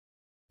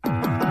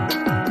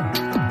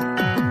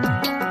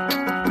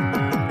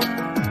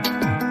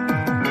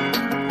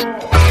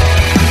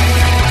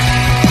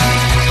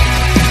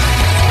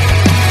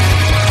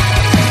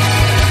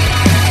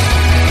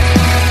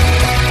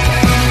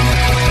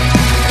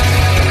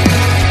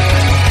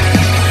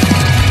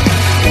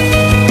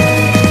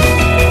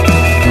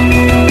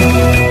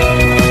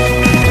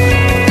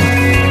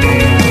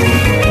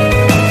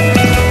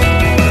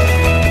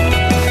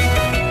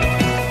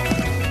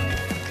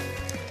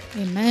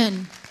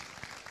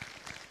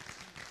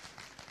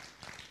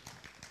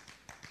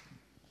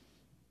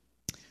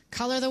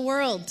color the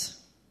world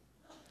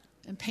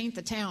and paint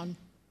the town.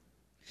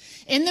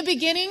 In the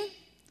beginning,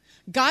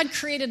 God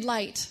created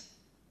light.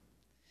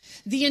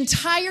 The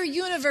entire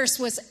universe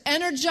was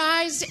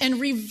energized and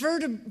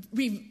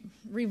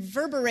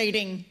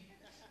reverberating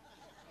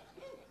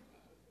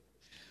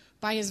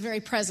by his very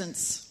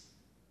presence.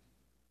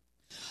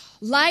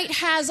 Light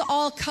has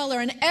all color,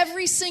 and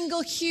every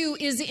single hue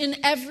is in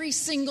every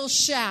single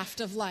shaft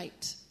of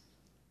light.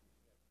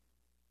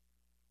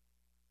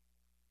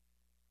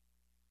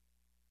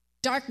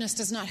 Darkness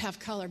does not have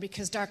color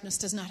because darkness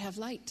does not have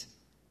light.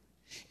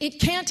 It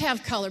can't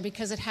have color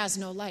because it has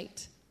no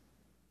light.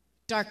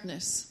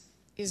 Darkness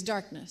is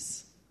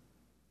darkness.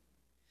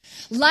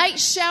 Light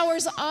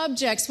showers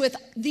objects with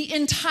the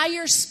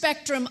entire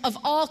spectrum of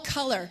all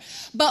color.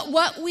 But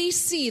what we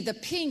see, the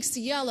pinks,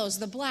 the yellows,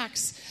 the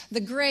blacks,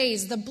 the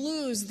grays, the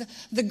blues,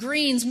 the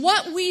greens,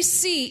 what we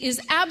see is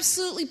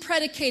absolutely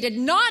predicated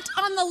not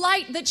on the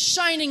light that's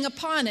shining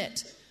upon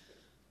it,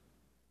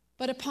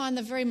 but upon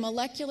the very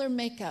molecular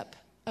makeup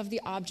of the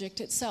object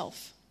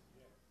itself.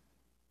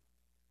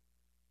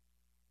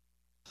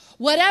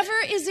 Whatever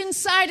is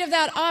inside of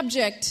that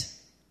object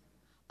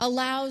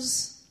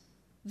allows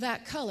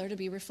that color to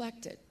be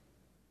reflected.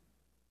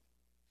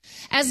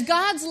 As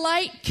God's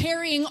light,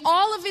 carrying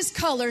all of his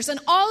colors and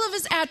all of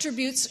his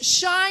attributes,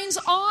 shines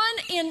on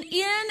and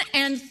in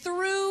and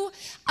through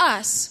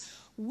us,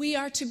 we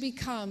are to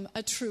become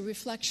a true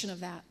reflection of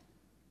that.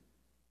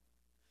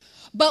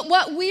 But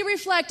what we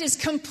reflect is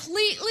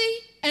completely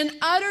and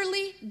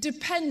utterly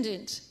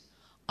dependent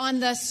on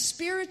the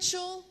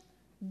spiritual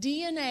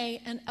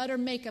DNA and utter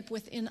makeup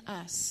within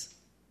us.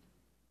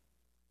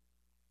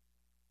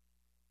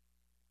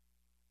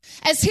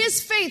 As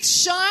his faith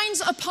shines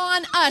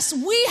upon us,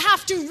 we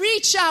have to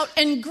reach out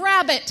and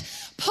grab it,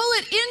 pull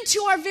it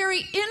into our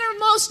very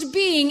innermost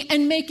being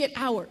and make it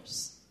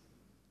ours.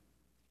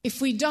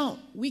 If we don't,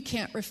 we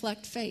can't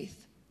reflect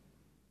faith.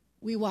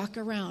 We walk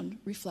around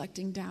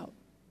reflecting doubt.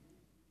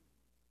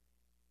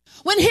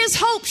 When his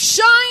hope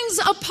shines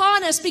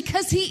upon us,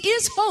 because he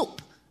is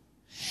hope,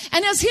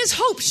 and as his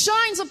hope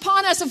shines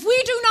upon us, if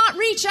we do not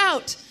reach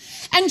out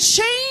and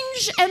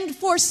change and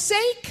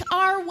forsake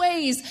our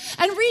ways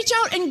and reach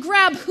out and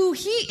grab who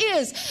he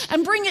is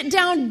and bring it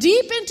down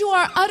deep into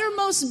our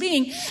uttermost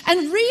being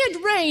and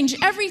rearrange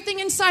everything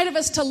inside of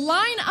us to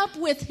line up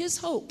with his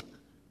hope,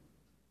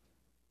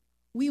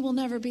 we will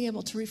never be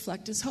able to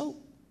reflect his hope.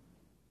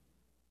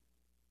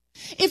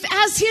 If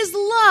as his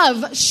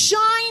love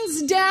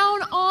shines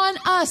down on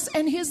us,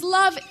 and his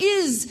love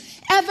is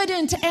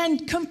evident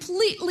and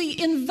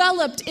completely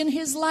enveloped in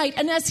his light,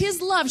 and as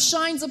his love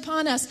shines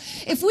upon us,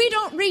 if we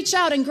don't reach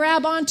out and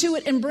grab onto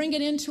it and bring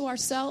it into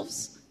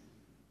ourselves,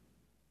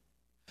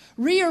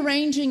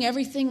 rearranging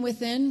everything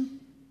within,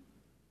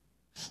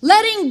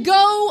 letting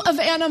go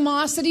of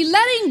animosity,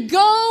 letting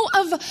go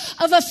of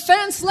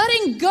offense,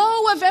 letting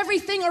go of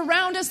everything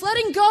around us,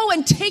 letting go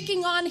and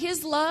taking on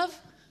his love,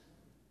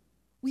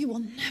 we will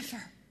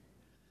never,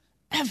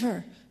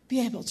 ever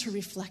be able to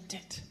reflect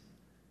it.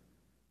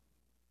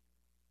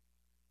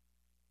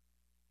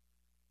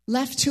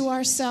 Left to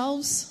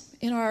ourselves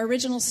in our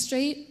original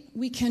state,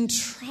 we can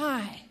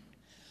try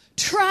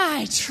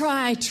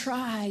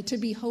to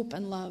be hope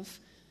and love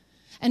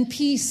and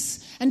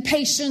peace and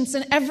patience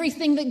and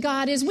everything that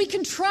God is. We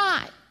can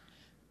try.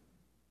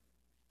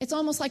 It's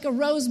almost like a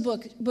rose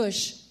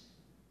bush.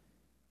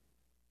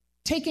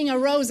 Taking a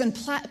rose and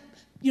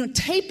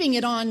taping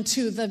it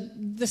onto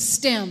the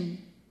stem.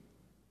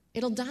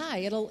 It'll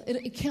die.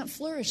 It can't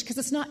flourish because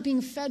it's not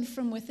being fed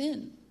from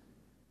within.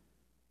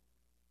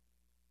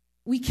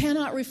 We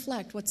cannot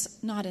reflect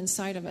what's not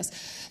inside of us.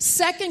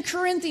 2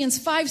 Corinthians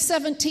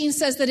 5:17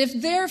 says that if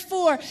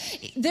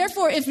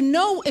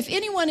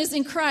anyone is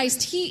in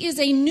Christ, he is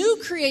a new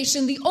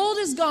creation. The old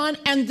is gone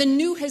and the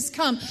new has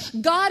come.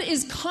 God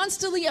is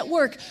constantly at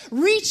work,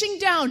 reaching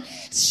down,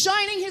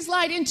 shining his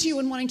light into you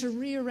and wanting to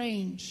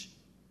rearrange.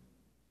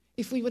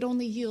 If we would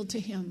only yield to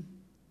him.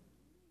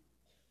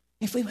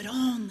 If we would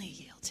only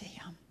yield to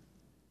him.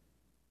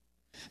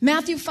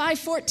 Matthew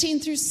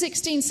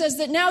 5:14-16 says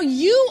that now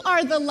you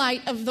are the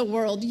light of the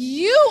world.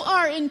 You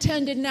are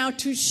intended now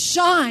to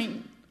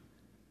shine.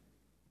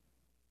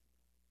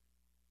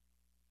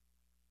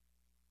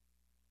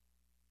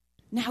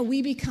 Now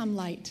we become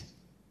light,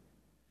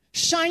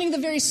 shining the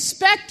very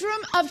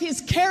spectrum of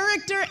his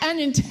character and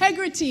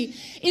integrity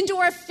into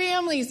our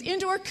families,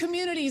 into our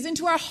communities,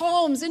 into our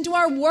homes, into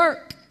our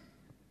work.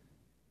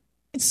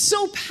 It's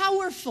so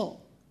powerful.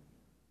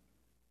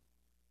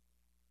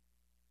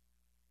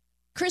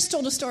 Chris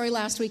told a story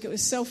last week. It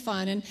was so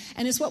fun. And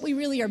it's what we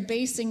really are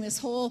basing this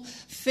whole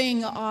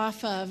thing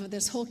off of,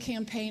 this whole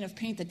campaign of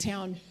Paint the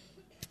Town.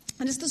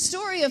 And it's the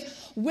story of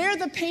where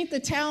the Paint the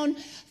Town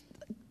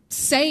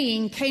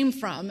saying came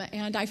from,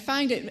 and I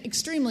find it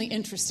extremely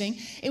interesting.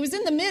 It was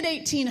in the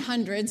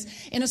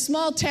mid-1800s in a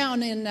small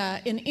town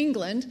in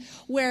England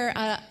where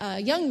a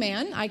young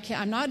man,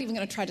 I'm not even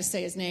going to try to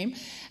say his name,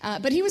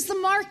 but he was the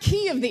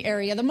marquis of the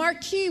area. The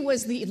marquis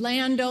was the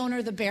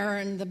landowner, the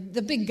baron,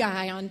 the big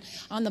guy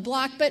on the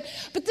block. But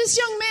this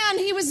young man,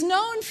 he was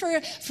known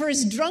for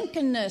his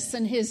drunkenness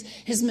and his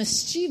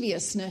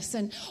mischievousness.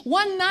 And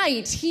one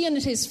night, he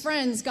and his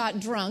friends got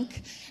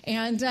drunk,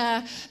 and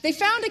they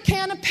found a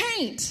can of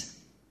paint.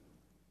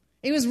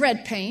 It was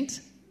red paint.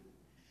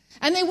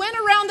 And they went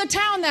around the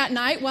town that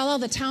night while all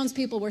the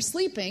townspeople were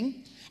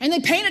sleeping, and they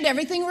painted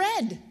everything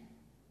red.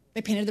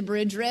 They painted the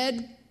bridge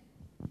red,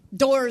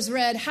 doors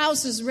red,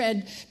 houses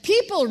red,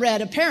 people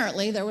red,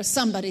 apparently. There was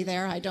somebody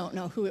there, I don't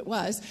know who it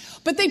was.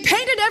 But they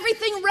painted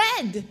everything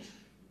red.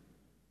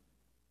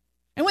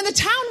 And when the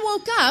town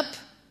woke up,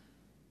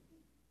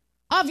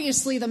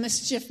 obviously the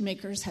mischief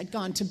makers had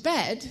gone to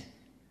bed.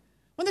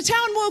 When the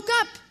town woke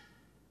up,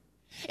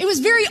 it was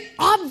very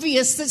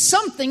obvious that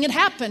something had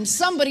happened.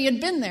 Somebody had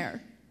been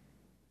there.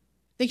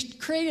 They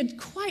created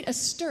quite a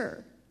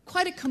stir,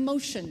 quite a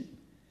commotion.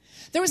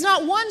 There was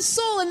not one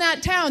soul in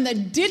that town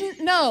that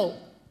didn't know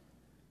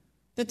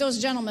that those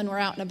gentlemen were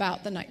out and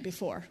about the night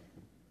before.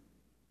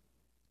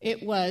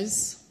 It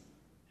was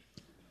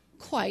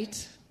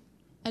quite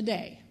a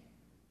day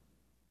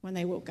when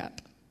they woke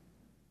up.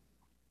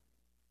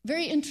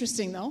 Very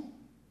interesting, though.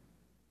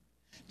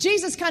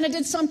 Jesus kind of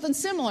did something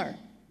similar.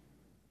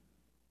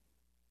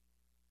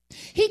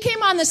 He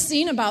came on the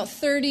scene about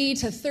 30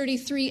 to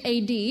 33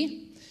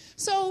 AD.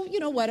 So,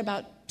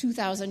 about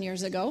 2,000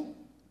 years ago.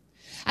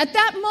 At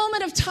that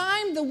moment of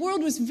time, the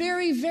world was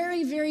very,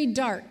 very, very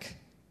dark.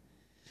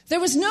 There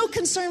was no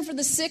concern for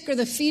the sick or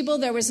the feeble.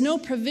 There was no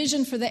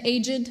provision for the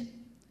aged.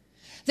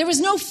 There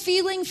was no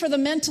feeling for the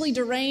mentally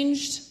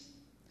deranged.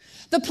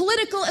 The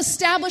political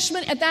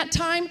establishment at that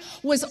time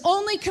was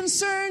only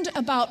concerned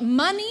about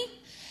money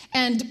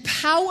and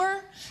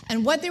power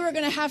and what they were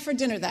going to have for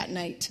dinner that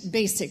night,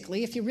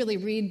 basically, if you really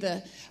read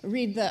the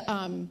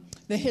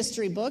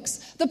history books.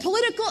 The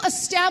political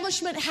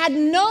establishment had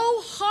no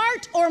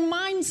heart or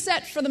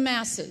mindset for the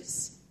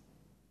masses.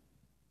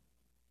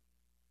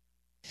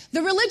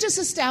 The religious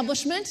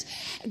establishment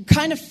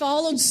kind of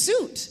followed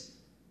suit.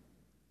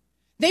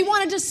 They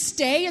wanted to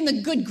stay in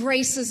the good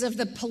graces of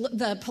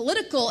the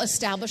political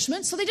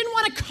establishment, so they didn't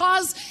want to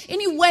cause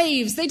any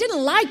waves. They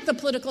didn't like the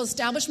political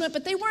establishment,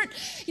 but they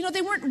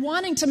weren't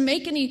wanting to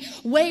make any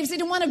waves. They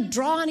didn't want to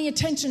draw any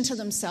attention to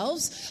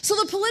themselves. So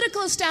the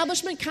political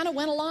establishment kind of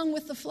went along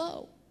with the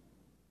flow.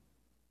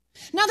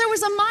 Now, there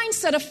was a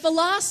mindset, a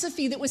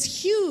philosophy that was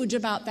huge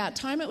about that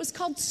time. It was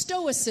called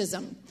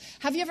Stoicism.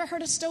 Have you ever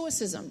heard of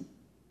Stoicism?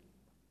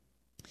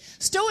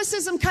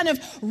 Stoicism kind of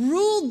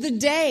ruled the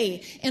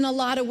day in a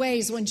lot of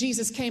ways when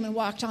Jesus came and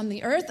walked on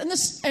the earth.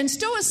 And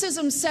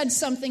Stoicism said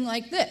something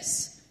like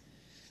this,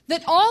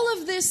 that all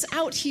of this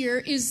out here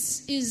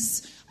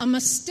is a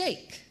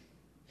mistake.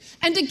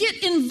 And to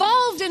get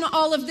involved in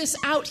all of this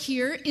out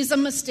here is a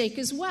mistake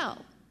as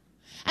well.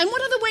 And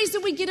one of the ways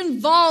that we get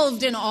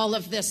involved in all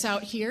of this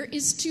out here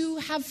is to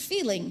have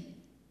feeling,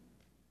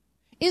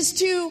 is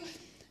to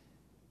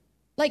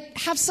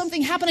have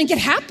something happen and get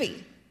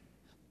happy.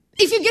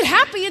 If you get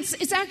happy,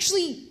 it's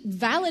actually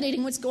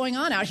validating what's going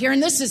on out here,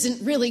 and this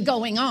isn't really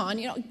going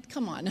on.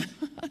 Come on.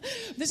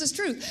 This is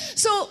truth.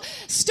 So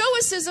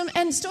Stoicism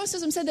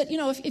said that,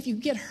 if you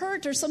get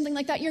hurt or something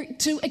like that, you're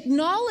to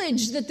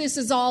acknowledge that this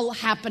is all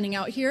happening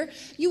out here.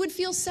 You would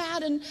feel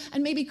sad and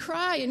maybe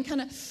cry and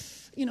kind of,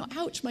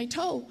 ouch, my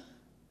toe.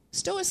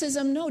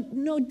 Stoicism,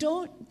 no,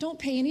 don't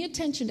pay any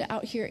attention to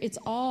out here. It's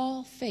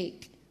all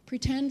fake.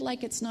 Pretend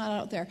like it's not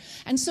out there.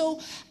 And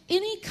so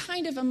any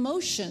kind of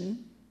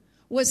emotion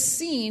was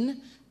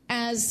seen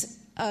as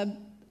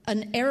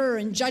an error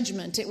in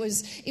judgment. It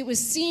was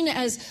seen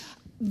as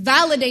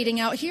validating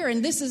out here,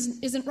 and this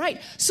isn't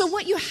right. So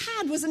what you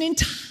had was an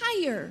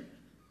entire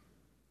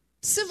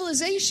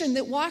civilization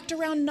that walked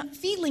around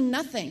feeling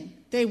nothing.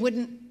 They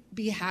wouldn't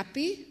be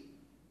happy.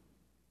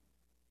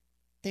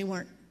 They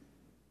weren't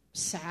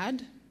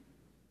sad.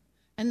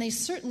 And they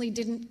certainly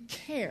didn't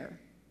care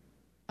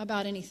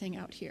about anything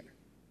out here.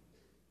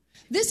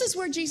 This is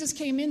where Jesus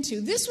came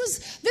into. This was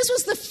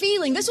the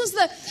feeling. This was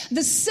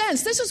the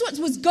sense. This is what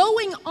was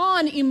going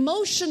on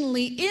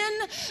emotionally in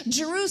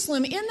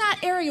Jerusalem, in that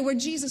area where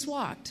Jesus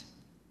walked.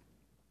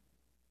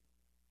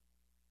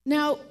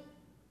 Now,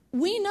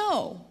 we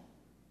know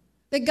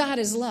that God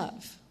is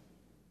love.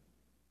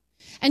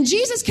 And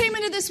Jesus came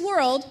into this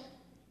world,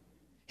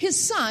 his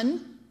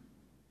son,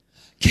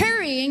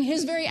 carrying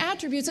his very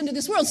attributes into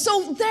this world.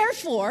 So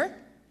therefore,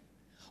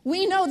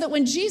 we know that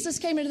when Jesus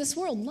came into this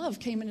world, love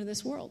came into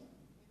this world.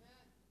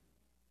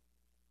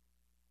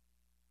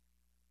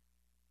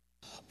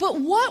 But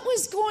what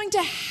was going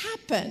to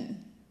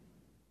happen?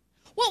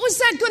 What was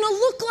that going to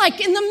look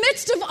like in the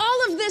midst of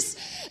all of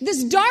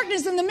this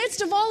darkness, in the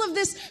midst of all of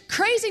this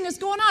craziness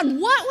going on?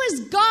 What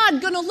was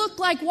God going to look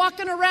like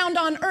walking around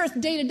on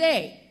earth day to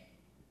day?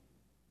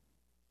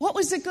 What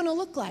was it going to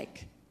look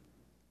like?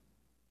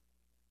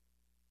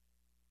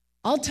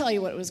 I'll tell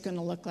you what it was going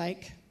to look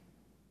like.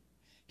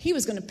 He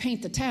was going to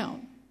paint the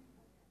town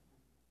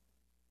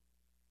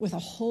with a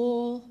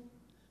whole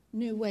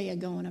new way of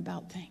going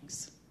about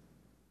things.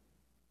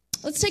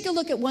 Let's take a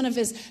look at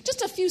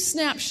just a few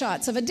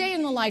snapshots of a day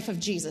in the life of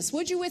Jesus.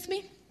 Would you with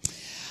me?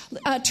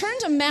 Turn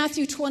to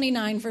Matthew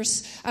 20,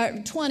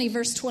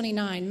 verse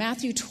 29.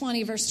 Matthew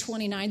 20, verse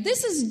 29.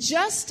 This is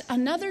just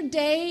another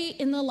day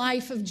in the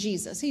life of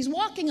Jesus. He's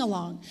walking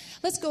along.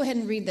 Let's go ahead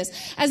and read this.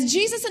 As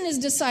Jesus and his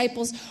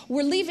disciples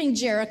were leaving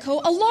Jericho,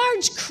 a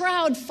large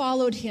crowd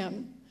followed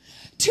him.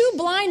 2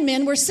 blind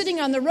men were sitting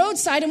on the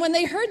roadside, and when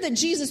they heard that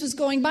Jesus was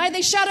going by,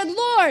 they shouted,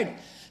 "Lord,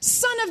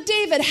 Son of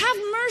David, have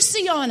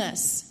mercy on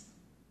us."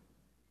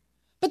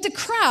 But the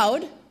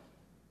crowd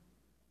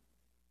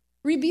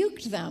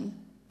rebuked them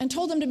and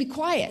told them to be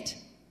quiet.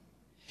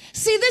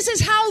 See, this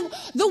is how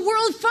the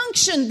world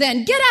functioned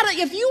then. Get out of it.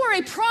 If you are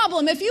a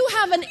problem, if you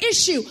have an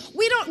issue,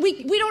 we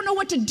don't know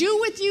what to do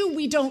with you.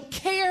 We don't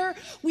care.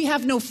 We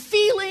have no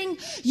feeling.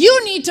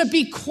 You need to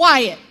be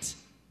quiet.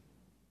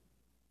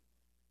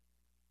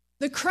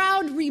 The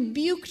crowd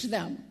rebuked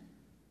them.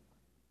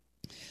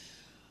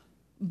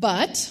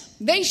 But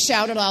they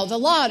shouted all the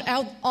louder.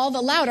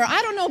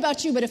 I don't know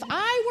about you, but if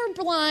I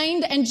were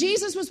blind and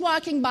Jesus was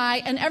walking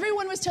by and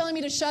everyone was telling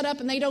me to shut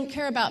up and they don't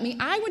care about me,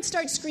 I would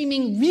start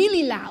screaming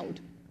really loud.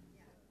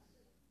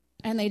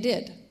 And they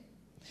did.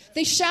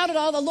 They shouted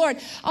all the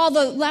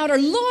louder,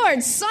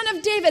 "Lord, Son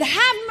of David,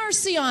 have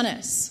mercy on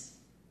us."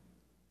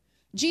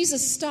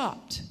 Jesus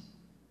stopped.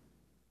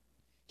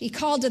 He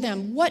called to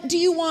them. "What do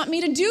you want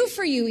me to do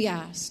for you?" he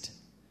asked.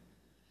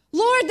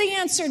 "Lord," they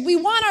answered, "we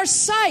want our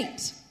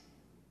sight."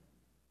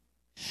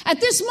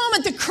 At this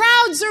moment, the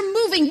crowds are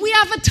moving. We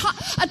have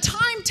a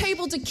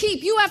timetable to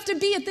keep. You have to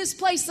be at this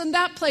place and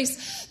that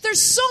place.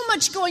 There's so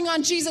much going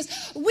on, Jesus.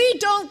 We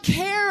don't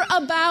care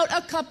about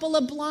a couple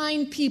of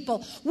blind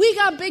people. We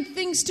got big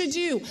things to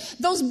do.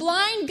 Those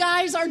blind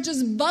guys are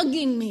just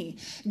bugging me.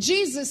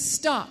 Jesus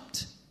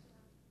stopped.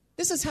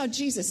 This is how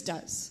Jesus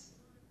does.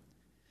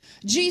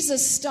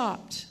 Jesus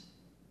stopped.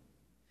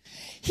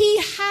 He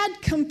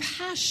had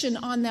compassion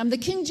on them. The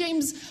King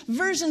James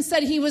Version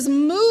said he was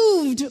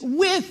moved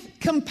with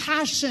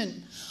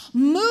compassion.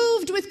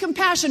 Moved with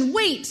compassion.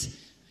 Wait,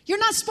 you're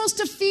not supposed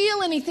to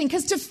feel anything,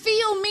 because to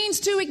feel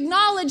means to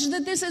acknowledge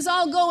that this is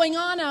all going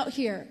on out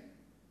here.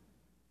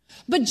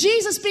 But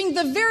Jesus, being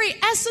the very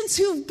essence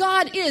who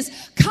God is,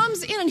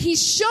 comes in and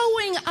he's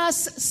showing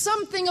us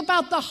something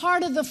about the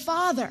heart of the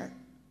Father.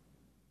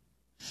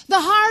 The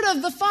heart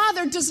of the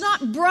Father does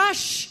not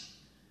brush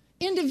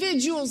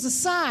individuals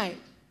aside.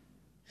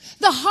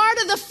 The heart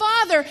of the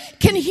Father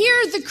can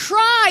hear the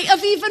cry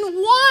of even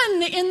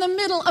one in the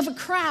middle of a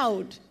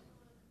crowd.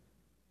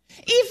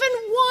 Even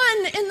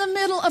one in the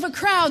middle of a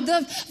crowd.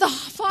 The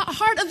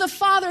heart of the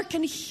Father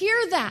can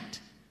hear that.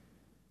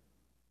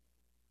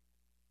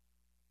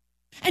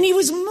 And he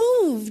was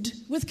moved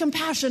with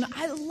compassion.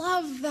 I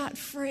love that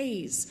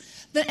phrase.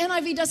 The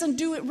NIV doesn't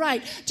do it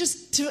right,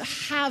 just to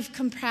have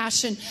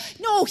compassion.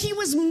 No, he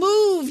was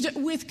moved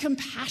with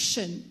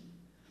compassion.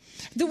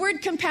 The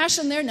word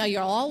compassion there, now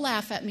you'll all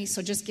laugh at me,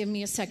 so just give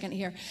me a second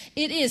here.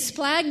 It is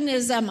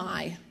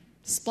splagnizomai.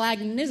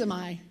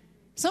 Splagnizomai.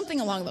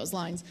 Something along those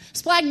lines.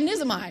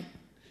 Splagnizomai.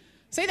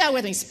 Say that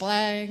with me.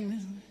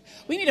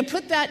 We need to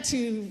put that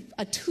to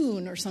a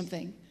tune or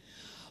something.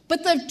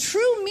 But the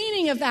true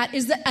meaning of that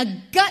is a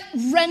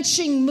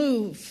gut-wrenching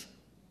move.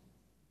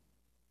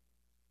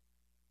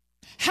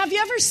 Have you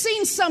ever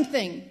seen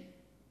something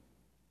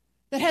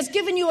that has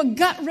given you a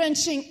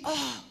gut-wrenching,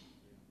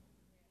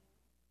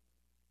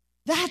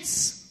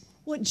 That's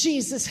what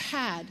Jesus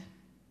had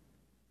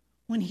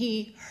when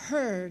he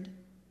heard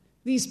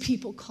these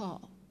people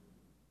call.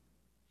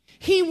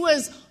 He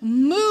was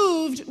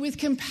moved with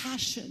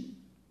compassion.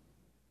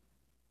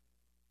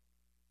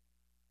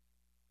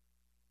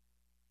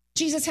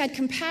 Jesus had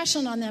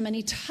compassion on them, and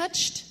he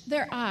touched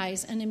their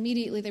eyes, and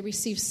immediately they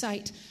received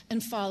sight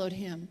and followed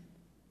him.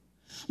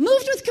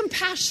 Moved with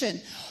compassion.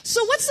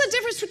 So what's the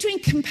difference between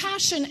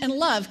compassion and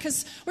love?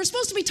 Because we're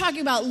supposed to be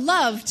talking about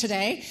love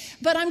today,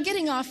 but I'm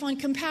getting off on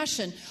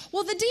compassion.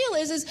 Well, the deal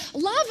is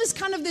love is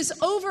kind of this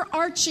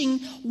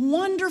overarching,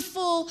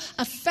 wonderful,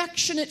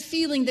 affectionate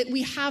feeling that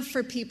we have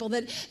for people,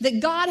 that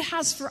God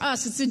has for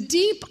us. It's a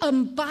deep,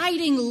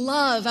 abiding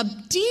love, a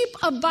deep,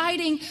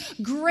 abiding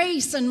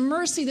grace and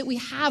mercy that we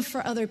have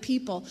for other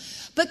people.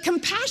 But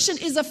compassion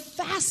is a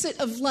facet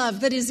of love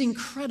that is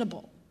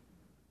incredible.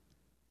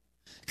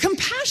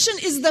 Compassion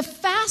is the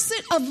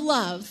facet of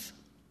love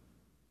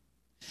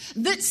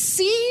that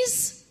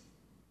sees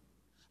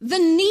the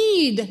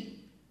need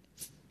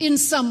in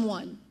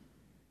someone.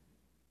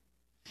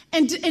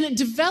 And it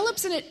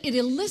develops and it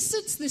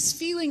elicits this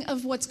feeling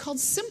of what's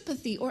called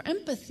sympathy or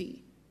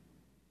empathy.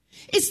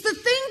 It's the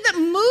thing that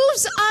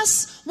moves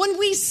us when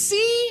we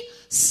see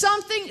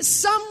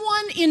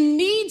someone in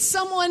need,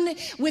 someone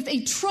with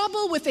a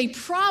trouble, with a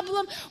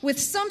problem, with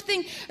some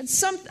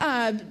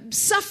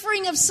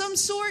suffering of some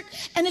sort.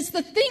 And it's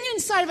the thing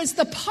inside of us,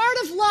 the part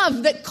of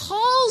love that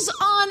calls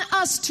on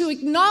us to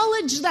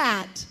acknowledge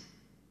that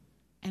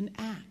and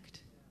act.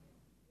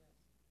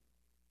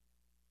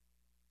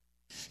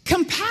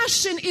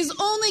 compassion is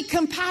only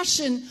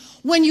compassion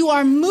when you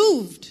are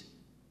moved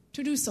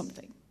to do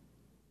something.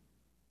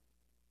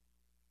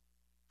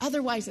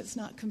 Otherwise, it's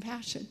not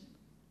compassion.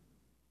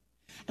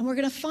 And we're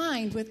going to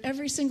find with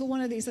every single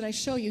one of these that I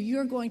show you,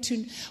 you're going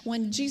to,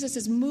 when Jesus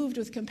is moved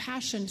with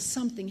compassion,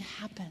 something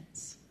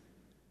happens.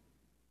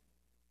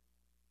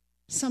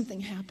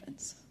 Something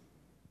happens.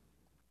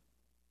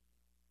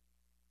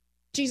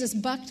 Jesus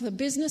bucked the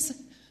business.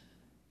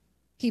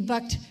 He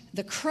bucked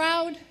the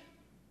crowd.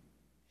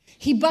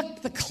 He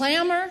bucked the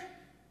clamor.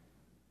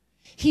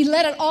 He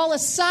let it all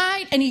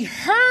aside, and he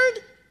heard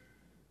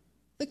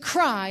the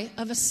cry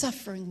of a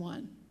suffering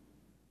one.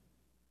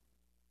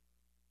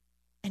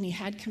 And he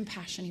had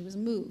compassion. He was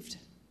moved.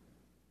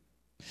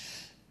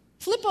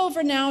 Flip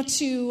over now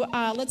to,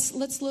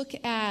 let's look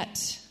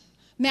at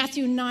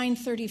Matthew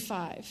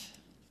 9:35.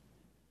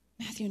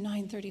 Matthew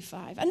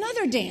 9:35.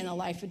 Another day in the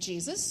life of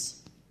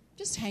Jesus,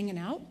 just hanging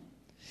out.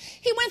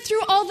 He went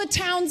through all the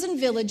towns and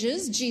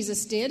villages,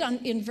 Jesus did,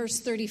 in verse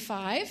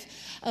 35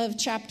 of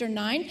chapter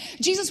 9.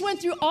 Jesus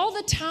went through all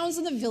the towns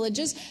and the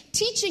villages,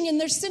 teaching in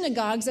their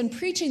synagogues and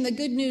preaching the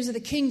good news of the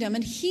kingdom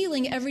and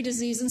healing every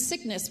disease and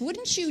sickness.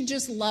 Wouldn't you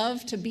just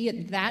love to be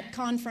at that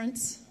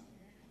conference?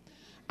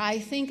 I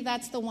think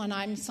that's the one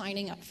I'm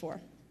signing up for.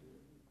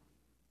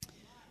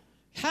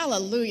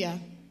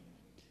 Hallelujah.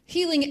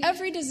 Healing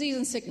every disease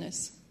and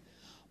sickness.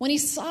 When he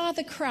saw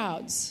the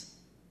crowds,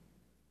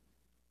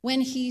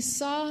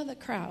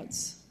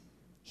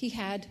 he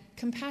had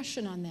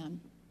compassion on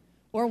them.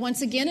 Or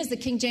once again, as the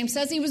King James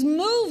says, he was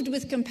moved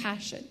with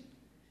compassion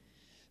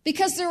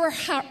because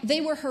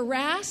they were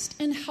harassed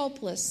and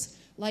helpless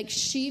like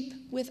sheep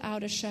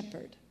without a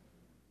shepherd.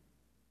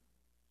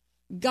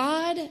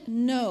 God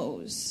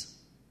knows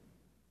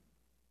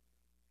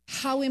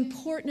how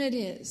important it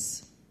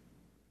is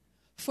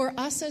for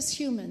us as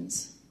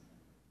humans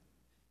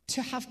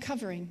to have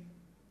covering.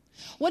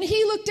 When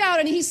he looked out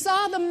and he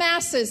saw the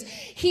masses,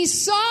 he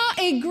saw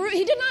a group.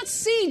 He did not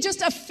see just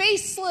a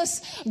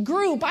faceless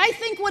group. I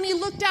think when he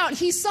looked out,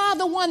 he saw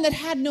the one that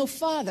had no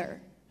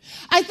father.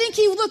 I think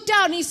he looked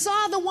out and he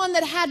saw the one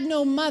that had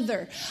no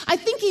mother. I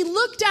think he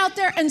looked out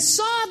there and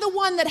saw the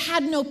one that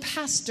had no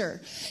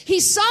pastor. He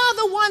saw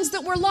the ones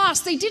that were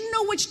lost. They didn't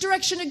know which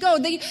direction to go.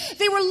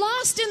 They were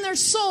lost in their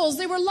souls.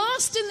 They were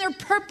lost in their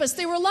purpose.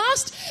 They were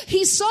lost.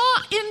 He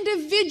saw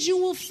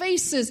individual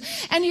faces,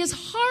 and his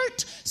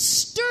heart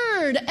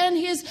stirred, and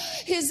his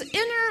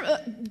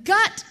inner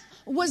gut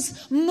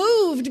was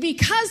moved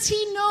because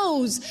he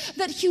knows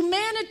that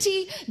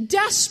humanity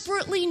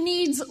desperately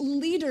needs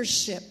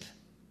leadership.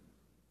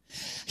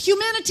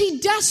 Humanity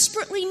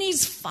desperately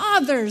needs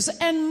fathers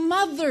and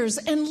mothers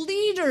and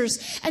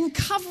leaders and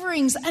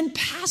coverings and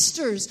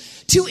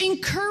pastors to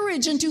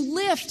encourage and to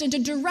lift and to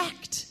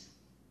direct.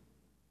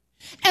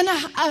 And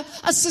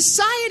a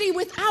society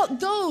without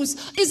those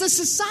is a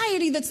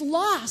society that's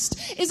lost,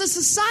 is a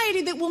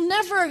society that will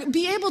never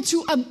be able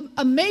to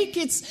make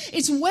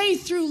its way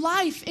through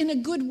life in a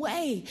good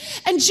way.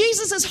 And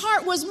Jesus'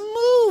 heart was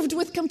moved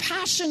with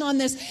compassion on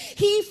this.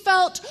 He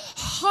felt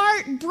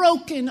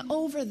heartbroken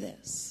over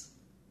this.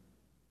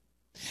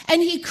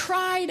 And he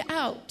cried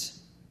out.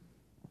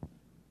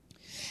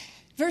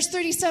 Verse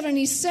 37,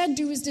 he said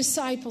to his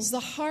disciples, "The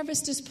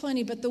harvest is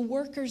plenty, but the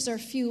workers are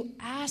few.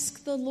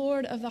 Ask the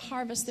Lord of the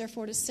harvest,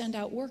 therefore, to send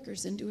out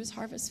workers into his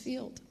harvest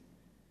field."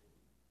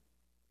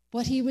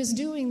 What he was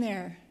doing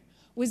there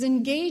was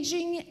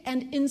engaging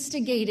and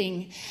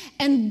instigating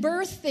and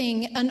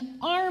birthing an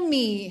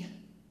army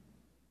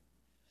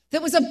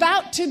that was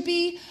about to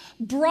be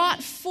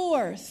brought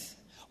forth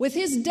with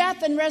his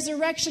death and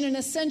resurrection and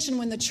ascension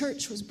when the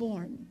church was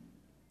born.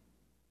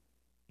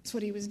 That's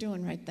what he was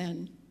doing right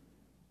then.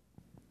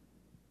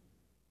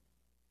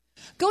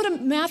 Go to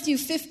Matthew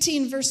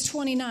 15, verse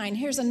 29.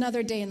 Here's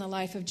another day in the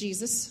life of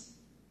Jesus.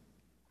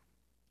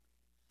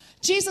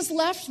 Jesus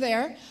left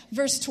there,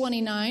 verse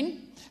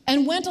 29,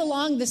 and went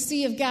along the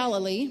Sea of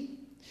Galilee.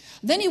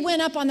 Then he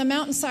went up on the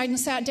mountainside and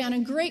sat down,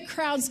 and great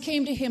crowds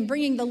came to him,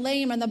 bringing the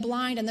lame and the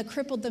blind and the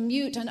crippled, the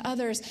mute, and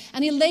others.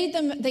 And they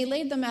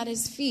laid them at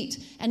his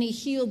feet, and he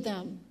healed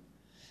them.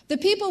 The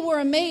people were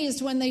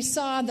amazed when they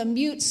saw the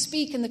mute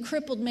speak, and the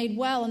crippled made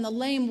well, and the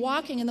lame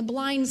walking, and the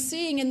blind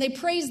seeing, and they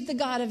praised the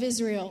God of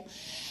Israel.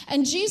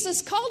 And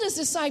Jesus called his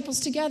disciples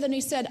together, and he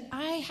said,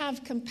 "I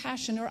have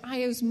compassion," or I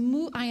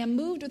am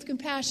moved with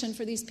compassion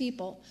for these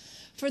people,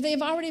 for they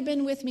have already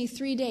been with me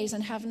 3 days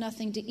and have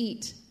nothing to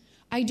eat.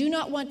 I do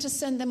not want to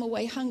send them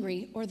away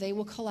hungry, or they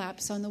will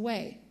collapse on the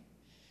way.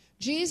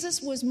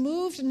 Jesus was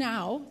moved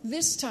now,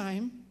 this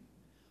time,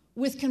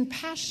 with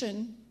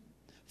compassion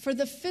for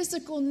the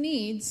physical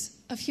needs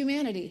of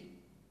humanity.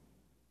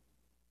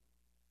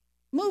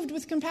 Moved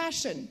with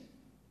compassion.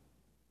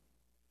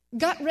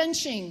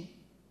 Gut-wrenching.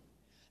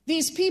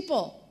 These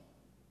people,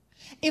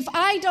 if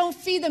I don't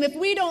feed them, if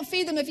we don't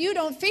feed them, if you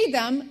don't feed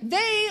them,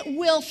 they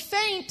will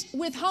faint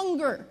with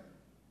hunger.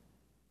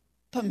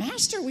 But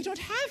Master, we don't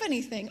have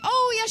anything.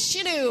 Oh, yes,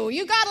 you do.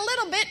 You got a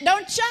little bit,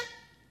 don't you?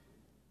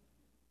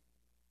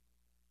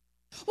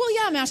 Well,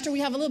 yeah, Master, we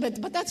have a little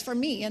bit, but that's for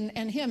me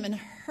and him and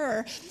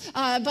her.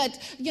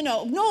 But,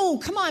 no,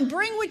 come on,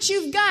 bring what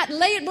you've got.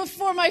 Lay it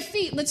before my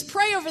feet. Let's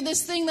pray over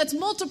this thing. Let's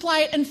multiply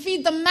it and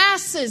feed the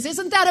masses.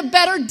 Isn't that a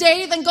better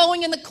day than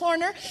going in the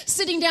corner,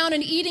 sitting down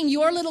and eating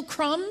your little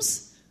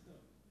crumbs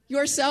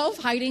yourself,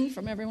 hiding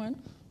from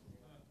everyone?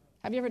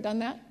 Have you ever done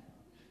that?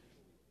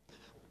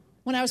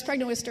 When I was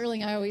pregnant with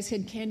Sterling, I always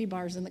hid candy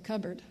bars in the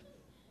cupboard.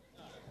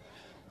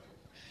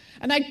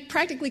 And I'd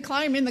practically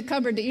climb in the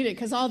cupboard to eat it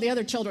because all the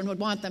other children would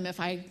want them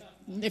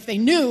if they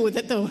knew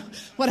that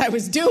what I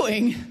was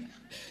doing,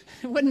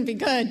 it wouldn't be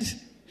good.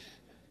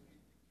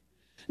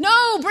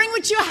 No, bring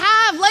what you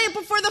have, lay it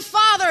before the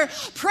Father,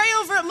 pray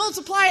over it,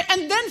 multiply it,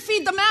 and then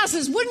feed the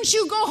masses. Wouldn't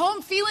you go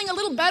home feeling a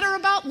little better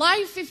about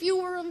life if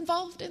you were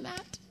involved in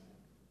that?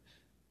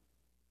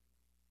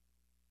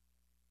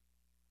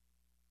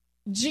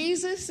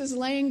 Jesus is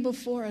laying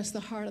before us the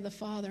heart of the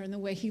Father and the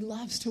way he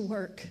loves to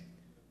work.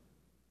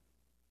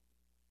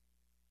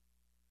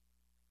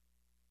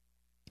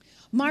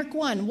 Mark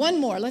 1, one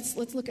more. Let's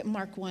look at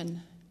Mark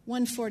 1,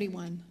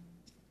 141.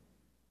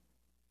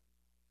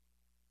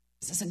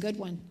 This is a good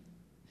one.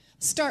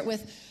 Start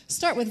with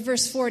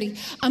verse 40.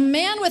 A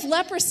man with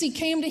leprosy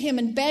came to him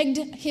and begged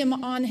him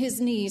on his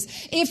knees,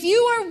 "If you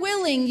are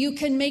willing, you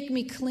can make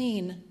me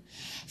clean."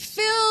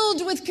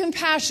 Filled with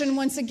compassion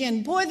once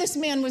again. Boy, this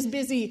man was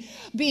busy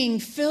being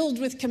filled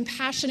with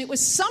compassion. It was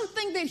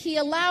something that he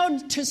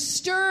allowed to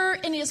stir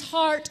in his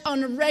heart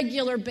on a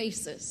regular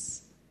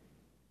basis.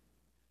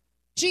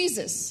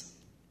 Jesus,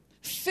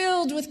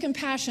 filled with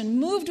compassion,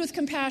 moved with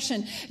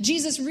compassion,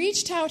 Jesus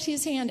reached out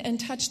his hand and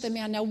touched the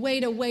man. Now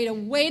wait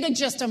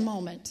just a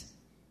moment.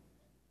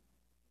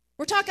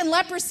 We're talking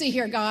leprosy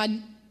here,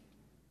 God.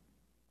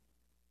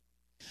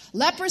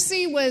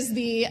 Leprosy was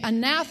the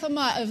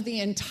anathema of the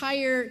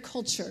entire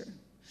culture.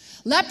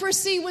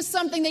 Leprosy was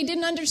something they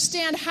didn't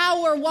understand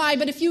how or why,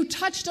 but if you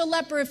touched a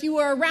leper, if you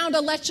were around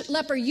a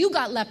leper, you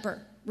got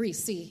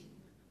leprosy.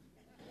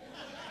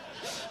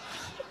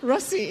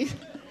 Russie.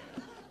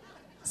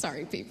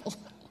 Sorry, people.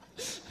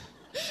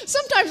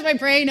 Sometimes my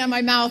brain and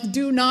my mouth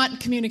do not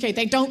communicate.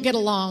 They don't get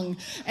along.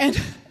 And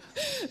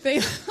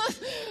they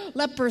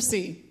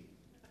leprosy.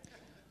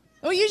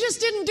 Oh, you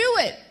just didn't do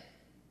it.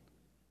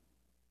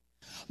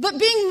 But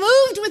being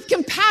moved with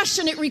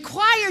compassion, it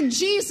required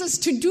Jesus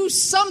to do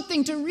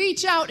something, to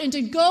reach out and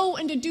to go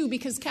and to do,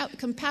 because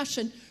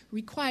compassion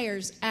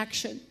requires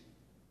action.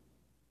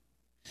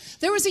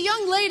 There was a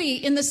young lady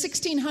in the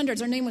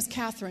 1600s. Her name was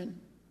Catherine.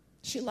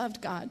 She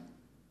loved God.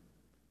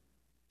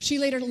 She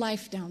laid her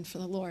life down for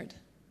the Lord.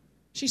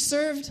 She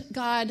served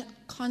God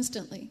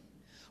constantly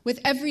with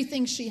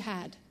everything she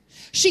had.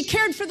 She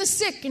cared for the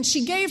sick, and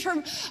she gave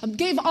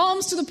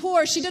alms to the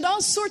poor. She did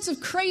all sorts of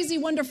crazy,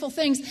 wonderful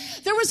things.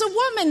 There was a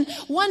woman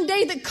one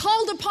day that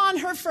called upon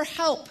her for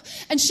help,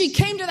 and she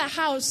came to the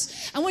house.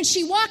 And when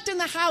she walked in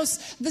the house,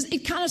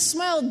 it kind of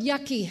smelled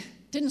yucky.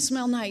 Didn't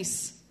smell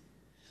nice.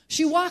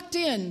 She walked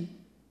in,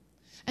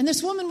 and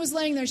this woman was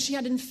laying there. She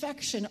had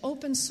infection,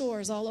 open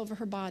sores all over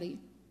her body.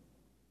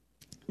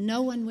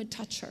 No one would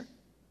touch her.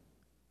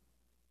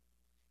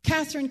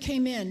 Catherine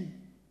came in.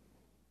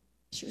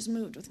 She was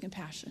moved with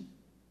compassion.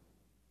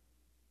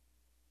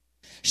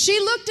 She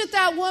looked at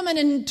that woman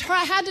and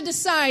had to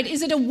decide,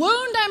 is it a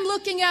wound I'm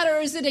looking at, or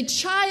is it a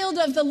child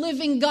of the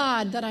living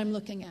God that I'm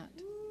looking at?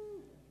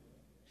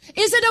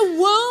 Is it a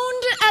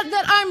wound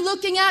that I'm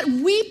looking at,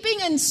 weeping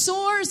and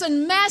sores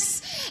and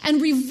mess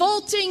and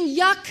revolting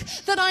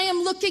yuck that I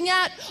am looking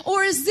at?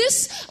 Or is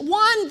this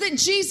one that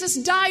Jesus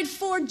died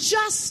for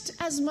just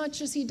as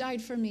much as he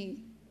died for me?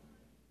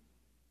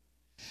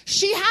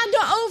 She had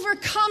to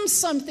overcome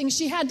something.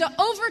 She had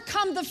to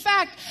overcome the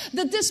fact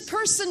that this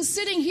person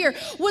sitting here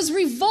was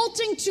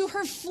revolting to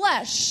her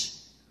flesh.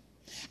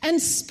 And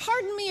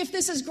pardon me if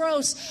this is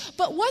gross,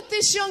 but what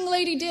this young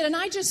lady did, and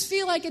I just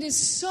feel like it is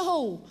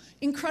so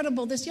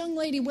incredible. This young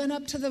lady went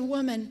up to the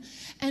woman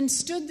and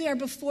stood there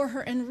before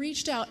her and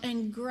reached out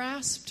and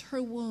grasped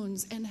her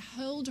wounds and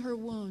held her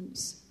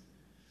wounds,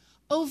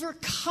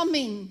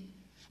 overcoming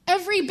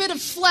every bit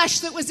of flesh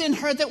that was in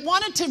her that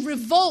wanted to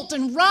revolt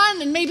and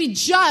run and maybe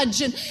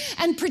judge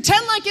and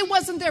pretend like it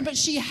wasn't there. But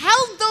she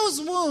held those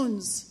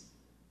wounds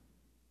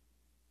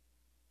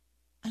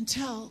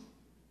until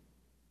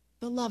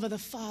the love of the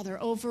Father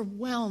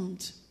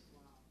overwhelmed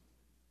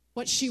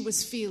what she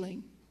was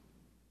feeling.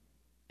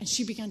 And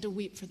she began to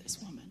weep for this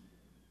woman.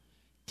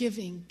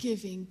 Giving.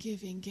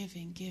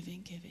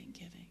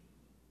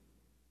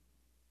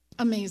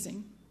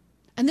 Amazing.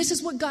 And this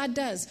is what God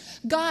does.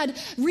 God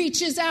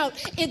reaches out.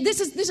 This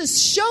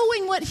is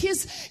showing what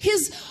his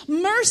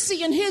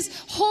mercy and his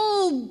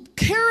whole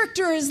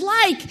character is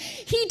like.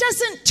 He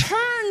doesn't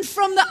turn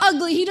from the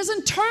ugly. He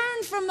doesn't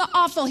turn from the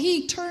awful.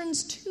 He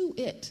turns to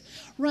it,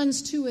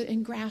 runs to it,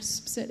 and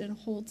grasps it and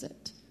holds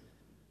it.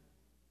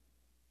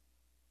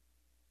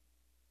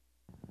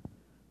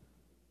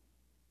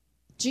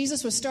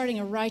 Jesus was starting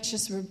a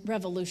righteous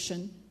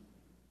revolution.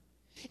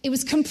 It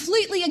was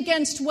completely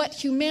against what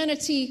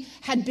humanity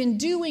had been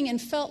doing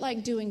and felt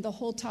like doing the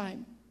whole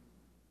time.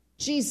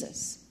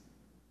 Jesus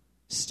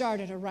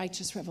started a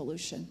righteous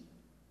revolution.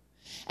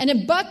 And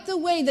it bucked the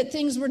way that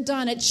things were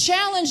done. It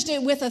challenged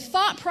it with a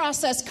thought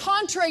process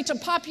contrary to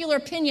popular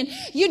opinion.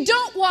 You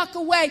don't walk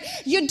away.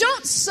 You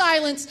don't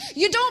silence.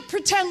 You don't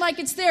pretend like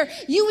it's there.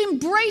 You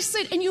embrace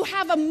it, and you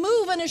have a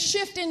move and a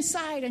shift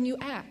inside, and you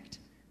act.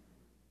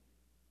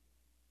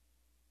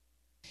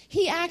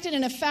 He acted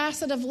in a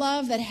facet of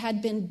love that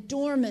had been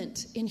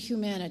dormant in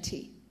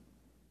humanity.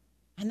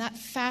 And that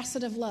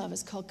facet of love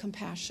is called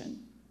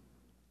compassion.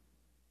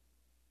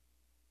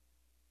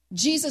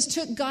 Jesus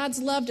took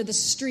God's love to the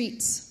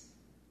streets.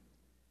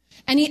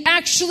 And he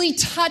actually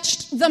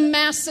touched the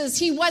masses.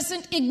 He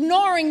wasn't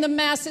ignoring the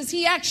masses.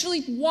 He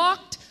actually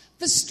walked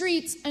the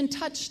streets and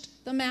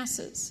touched the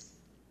masses.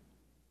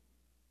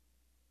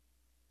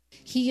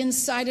 He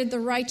incited the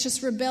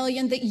righteous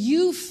rebellion that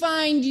you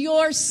find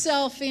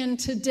yourself in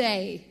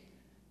today.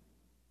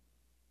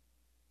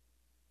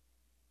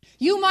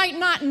 You might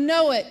not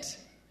know it,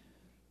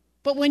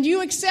 but when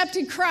you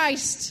accepted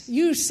Christ,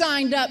 you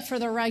signed up for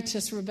the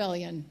righteous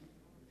rebellion.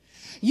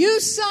 You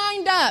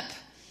signed up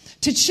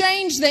to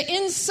change the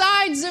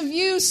insides of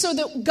you so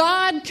that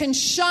God can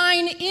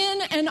shine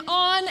in and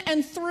on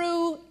and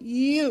through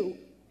you.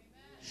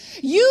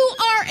 You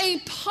are a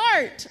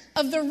part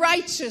of the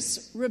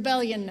righteous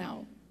rebellion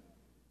now.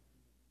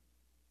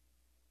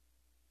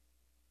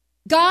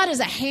 God is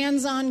a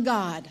hands-on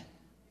God.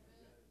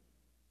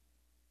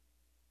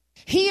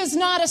 He is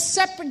not a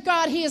separate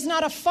God. He is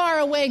not a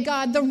faraway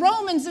God. The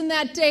Romans in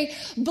that day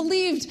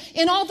believed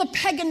in all the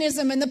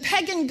paganism, and the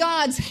pagan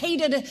gods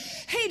hated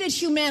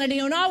humanity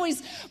and would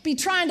always be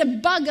trying to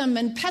bug them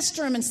and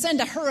pester them and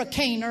send a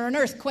hurricane or an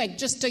earthquake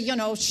just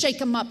to, shake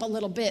them up a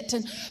little bit.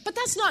 But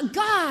that's not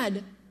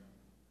God.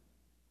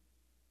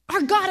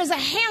 Our God is a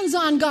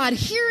hands-on God,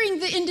 hearing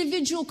the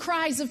individual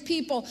cries of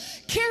people,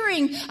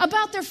 caring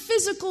about their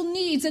physical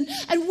needs, and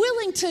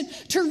willing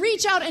to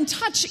reach out and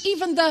touch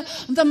even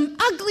the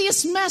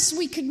ugliest mess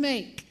we could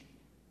make.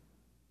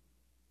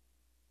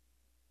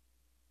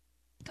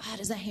 God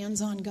is a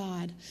hands-on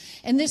God.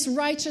 And this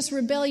righteous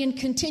rebellion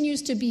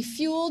continues to be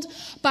fueled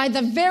by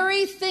the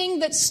very thing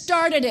that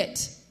started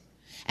it.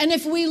 And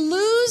if we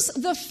lose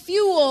the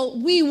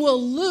fuel, we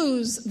will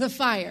lose the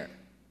fire.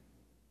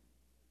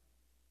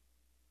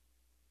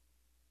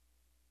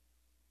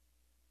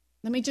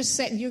 Let me just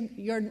say,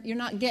 you're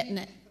not getting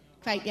it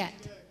quite yet.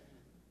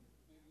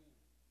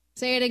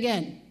 Say it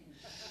again.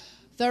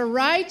 The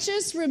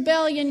righteous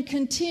rebellion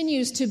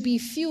continues to be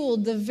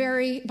fueled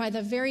by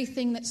the very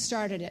thing that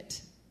started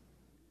it.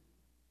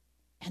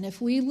 And if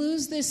we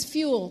lose this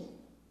fuel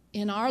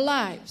in our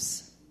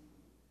lives,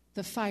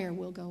 the fire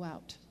will go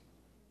out.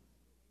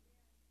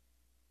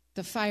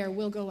 The fire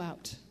will go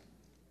out.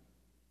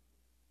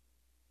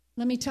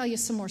 Let me tell you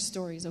some more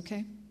stories,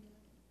 okay?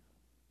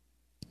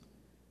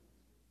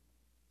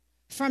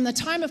 From the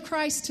time of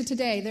Christ to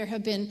today, there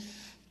have been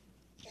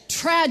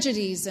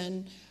tragedies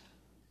and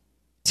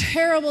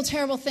terrible,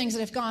 terrible things that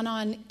have gone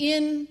on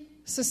in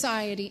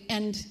society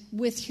and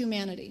with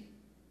humanity.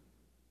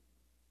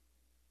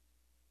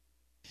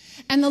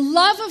 And the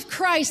love of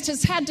Christ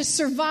has had to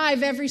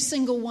survive every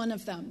single one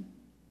of them.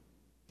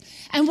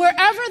 And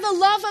wherever the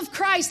love of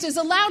Christ is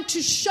allowed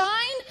to shine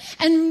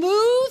and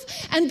move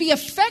and be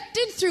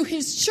affected through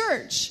his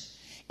church,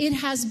 it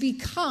has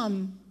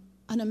become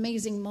an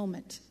amazing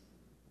moment.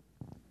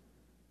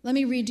 Let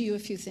me read to you a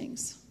few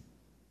things.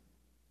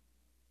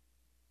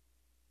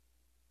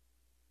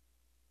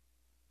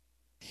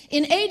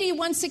 In AD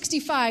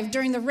 165,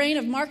 during the reign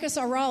of Marcus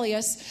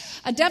Aurelius,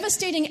 a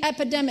devastating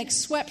epidemic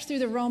swept through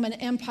the Roman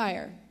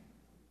Empire.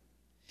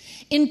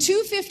 In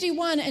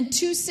 251 and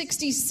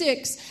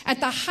 266, at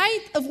the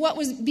height of what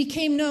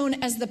became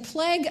known as the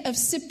Plague of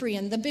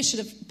Cyprian, the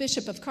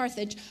bishop of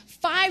Carthage,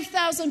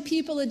 5,000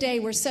 people a day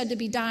were said to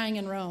be dying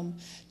in Rome.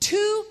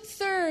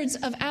 2/3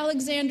 of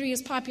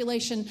Alexandria's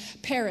population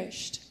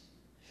perished.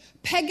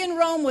 Pagan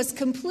Rome was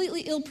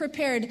completely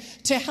ill-prepared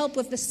to help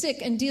with the sick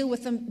and deal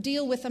with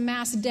the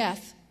mass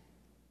death.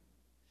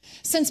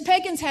 Since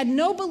pagans had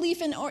no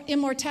belief in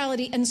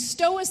immortality and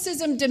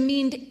Stoicism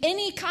demeaned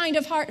any kind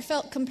of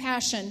heartfelt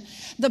compassion,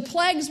 the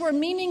plagues were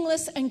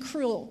meaningless and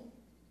cruel.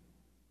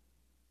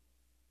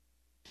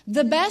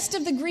 The best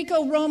of the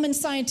Greco-Roman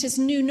scientists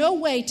knew no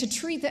way to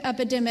treat the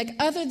epidemic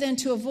other than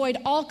to avoid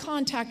all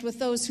contact with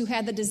those who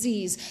had the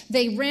disease.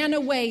 They ran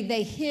away,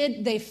 they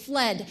hid, they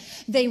fled.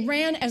 They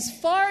ran as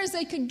far as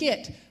they could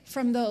get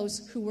from those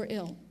who were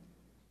ill.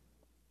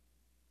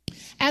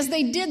 As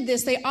they did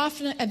this, they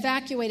often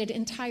evacuated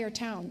entire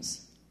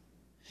towns.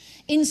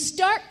 In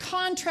stark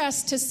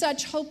contrast to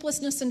such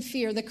hopelessness and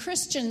fear, the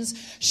Christians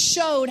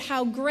showed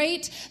how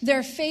great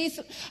their faith,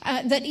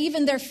 that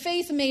even their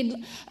faith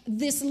made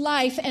this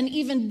life and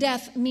even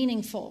death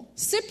meaningful.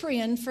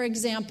 Cyprian, for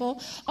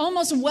example,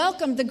 almost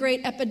welcomed the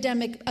great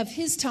epidemic of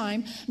his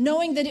time,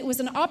 knowing that it was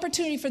an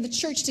opportunity for the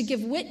church to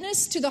give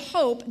witness to the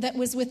hope that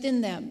was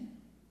within them.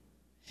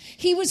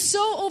 He was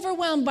so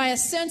overwhelmed by a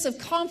sense of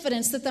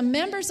confidence that the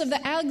members of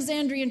the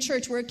Alexandrian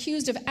church were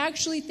accused of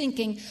actually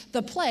thinking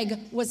the plague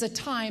was a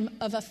time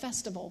of a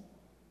festival.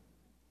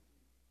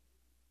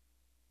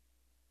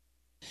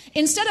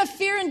 Instead of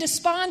fear and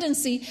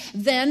despondency,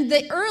 then,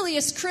 the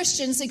earliest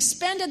Christians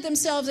expended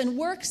themselves in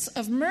works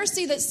of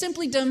mercy that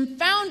simply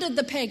dumbfounded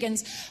the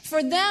pagans.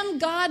 For them,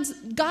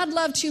 God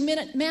loved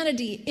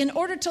humanity. In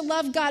order to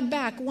love God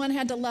back, one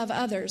had to love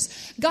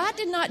others. God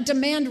did not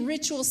demand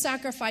ritual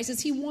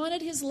sacrifices. He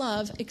wanted his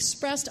love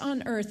expressed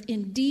on earth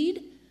in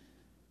deed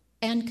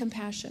and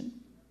compassion.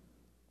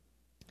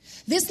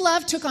 This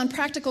love took on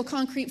practical,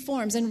 concrete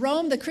forms. In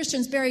Rome, the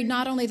Christians buried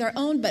not only their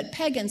own, but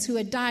pagans who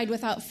had died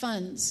without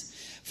funds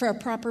for a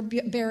proper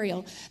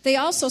burial. They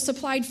also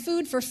supplied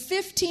food for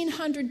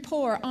 1,500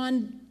 poor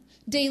on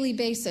daily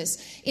basis.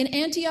 In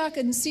Antioch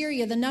and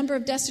Syria, the number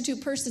of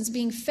destitute persons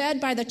being fed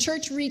by the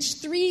church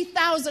reached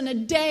 3,000 a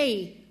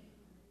day.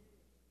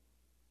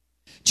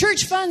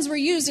 Church funds were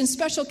used in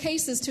special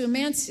cases to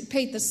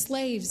emancipate the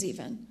slaves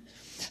even.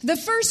 The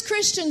first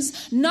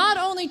Christians not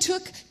only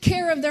took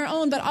care of their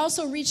own, but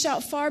also reached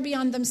out far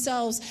beyond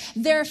themselves.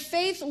 Their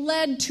faith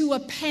led to a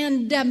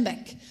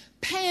pandemic.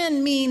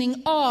 Pan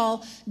meaning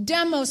all,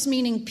 demos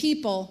meaning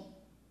people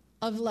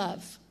of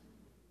love.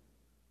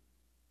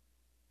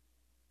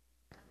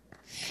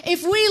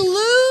 If we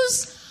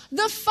lose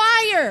the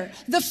fire,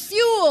 the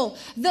fuel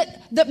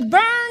that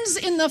burns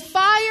in the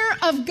fire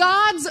of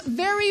God's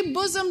very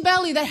bosom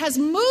belly that has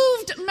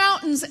moved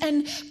mountains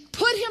and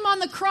put him on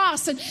the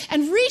cross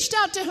and reached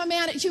out to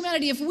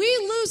humanity, if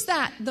we lose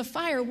that, the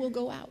fire will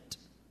go out.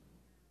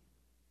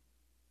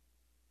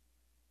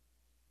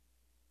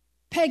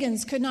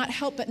 Pagans could not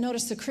help but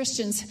notice the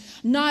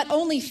Christians not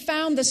only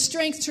found the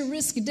strength to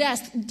risk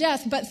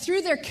death, but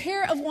through their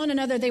care of one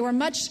another, they were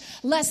much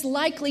less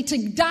likely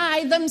to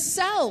die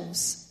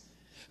themselves.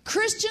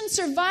 Christian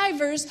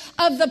survivors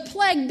of the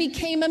plague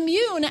became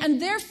immune,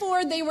 and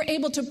therefore they were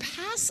able to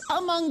pass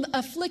among the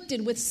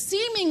afflicted with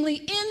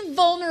seemingly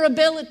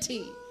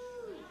invulnerability.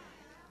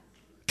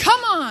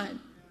 Come on.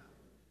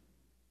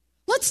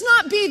 Let's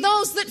not be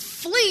those that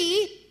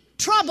flee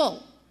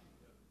trouble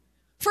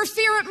for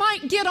fear it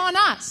might get on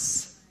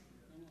us.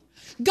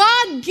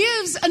 God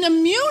gives an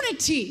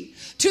immunity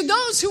to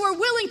those who are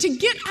willing to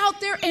get out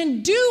there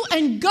and do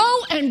and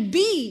go and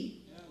be.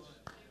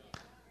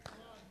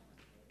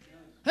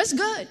 That's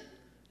good.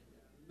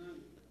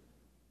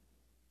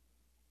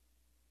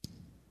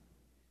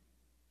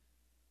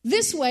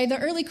 This way, the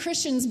early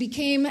Christians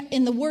became,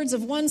 in the words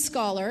of one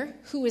scholar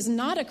who is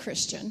not a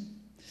Christian,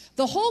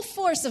 the whole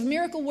force of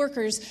miracle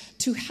workers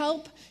to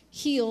help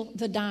heal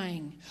the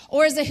dying.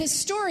 Or as a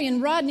historian,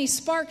 Rodney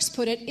Sparks,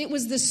 put it, it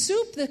was the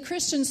soup the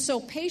Christians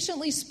so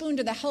patiently spooned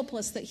to the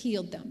helpless that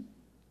healed them.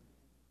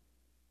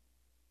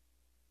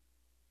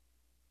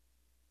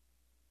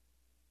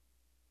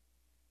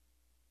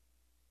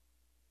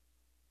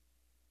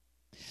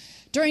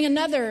 During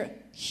another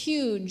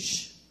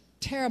huge,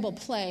 terrible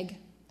plague,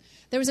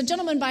 there was a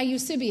gentleman by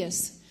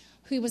Eusebius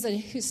who was a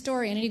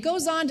historian, and he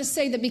goes on to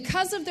say that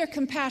because of their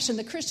compassion,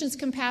 the Christians'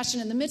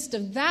 compassion in the midst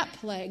of that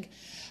plague,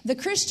 the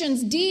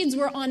Christians' deeds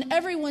were on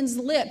everyone's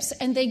lips,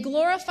 and they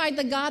glorified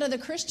the God of the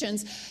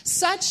Christians.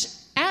 Such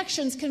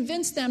actions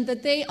convinced them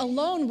that they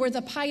alone were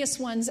the pious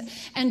ones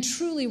and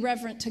truly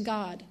reverent to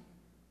God.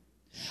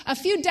 A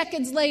few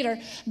decades later,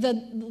 the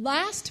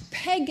last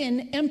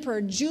pagan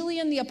emperor,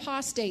 Julian the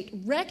Apostate,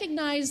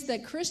 recognized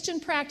that Christian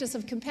practice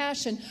of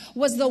compassion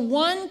was the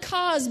one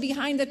cause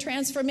behind the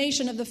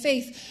transformation of the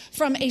faith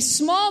from a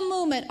small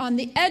movement on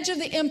the edge of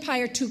the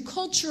empire to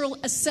cultural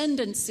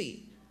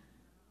ascendancy.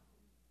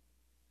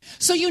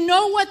 So you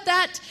know what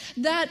that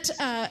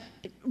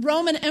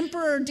Roman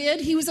emperor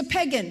did? He was a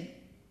pagan.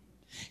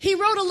 He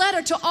wrote a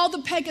letter to all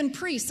the pagan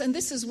priests, and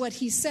this is what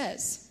he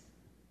says.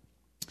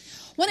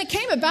 When it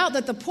came about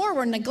that the poor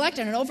were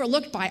neglected and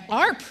overlooked by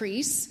our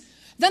priests,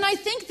 then I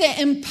think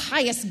the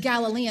impious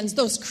Galileans,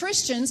 those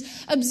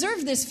Christians,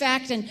 observed this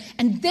fact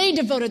and they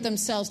devoted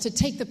themselves to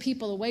take the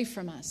people away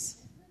from us.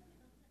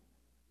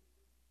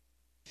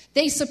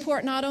 They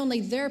support not only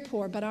their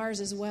poor, but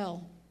ours as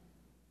well.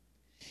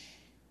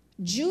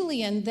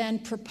 Julian then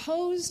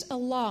proposed a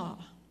law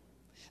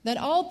that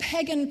all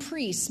pagan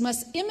priests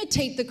must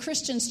imitate the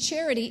Christians'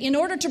 charity in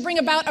order to bring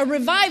about a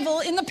revival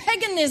in the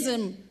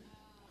paganism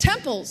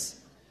temples.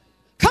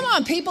 Come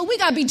on, people, we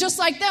got to be just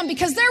like them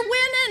because they're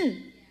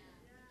winning.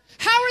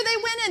 How are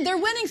they winning? They're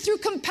winning through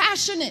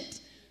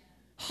compassionate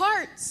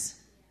hearts.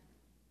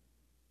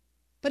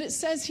 But it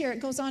says here,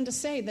 it goes on to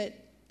say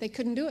that they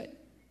couldn't do it.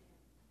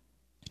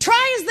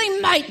 Try as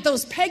they might,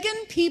 those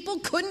pagan people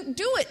couldn't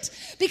do it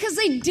because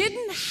they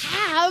didn't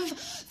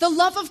have the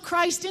love of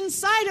Christ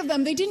inside of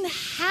them. They didn't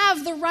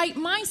have the right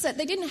mindset.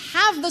 They didn't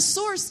have the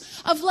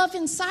source of love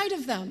inside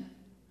of them.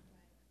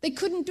 They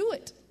couldn't do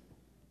it.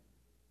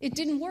 It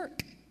didn't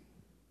work.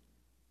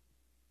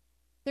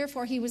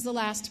 Therefore, he was the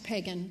last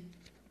pagan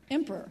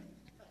emperor.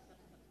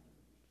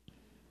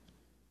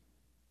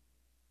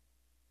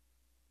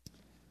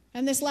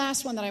 And this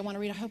last one that I want to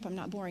read, I hope I'm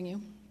not boring you.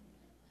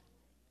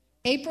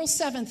 April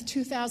 7th,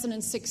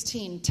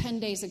 2016, 10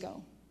 days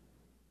ago.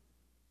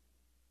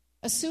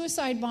 A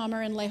suicide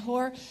bomber in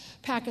Lahore,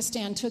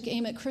 Pakistan, took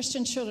aim at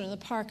Christian children in the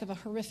park of a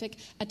horrific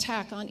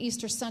attack on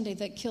Easter Sunday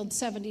that killed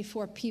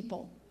 74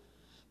 people.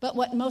 But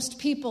what most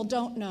people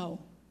don't know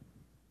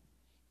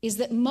is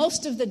that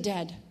most of the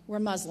dead were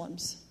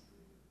Muslims.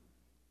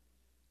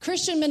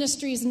 Christian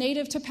ministries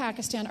native to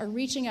Pakistan are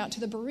reaching out to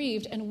the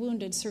bereaved and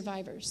wounded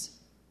survivors.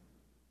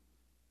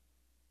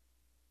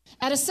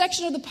 At a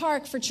section of the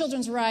park for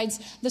children's rides,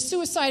 the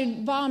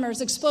suicide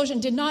bomber's explosion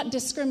did not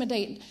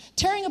discriminate,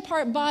 tearing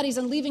apart bodies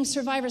and leaving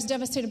survivors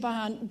devastated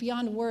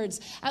beyond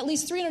words. At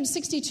least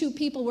 362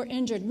 people were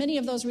injured. Many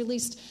of those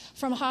released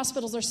from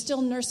hospitals are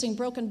still nursing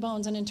broken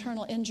bones and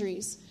internal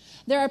injuries.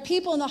 There are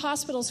people in the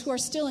hospitals who are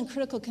still in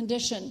critical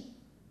condition.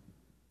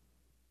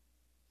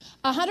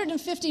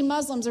 150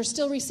 Muslims are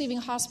still receiving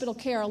hospital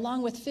care,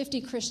 along with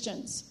 50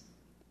 Christians.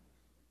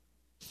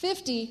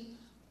 50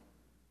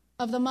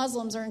 of the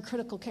Muslims are in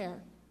critical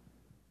care.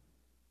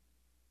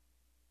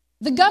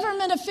 The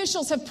government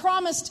officials have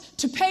promised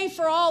to pay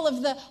for all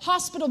of the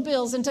hospital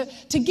bills and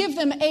to give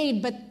them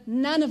aid, but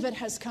none of it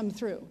has come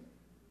through.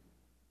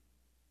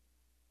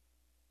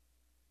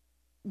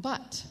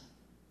 But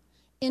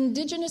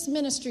indigenous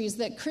ministries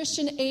that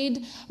Christian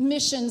Aid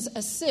Missions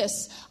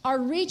assists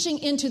are reaching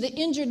into the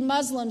injured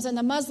Muslims and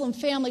the Muslim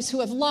families who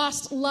have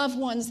lost loved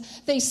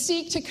ones. They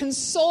seek to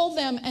console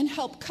them and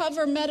help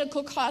cover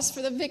medical costs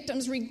for the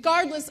victims,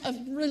 regardless of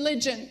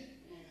religion.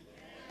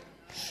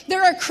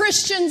 There are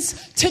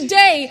Christians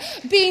today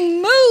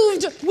being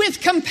moved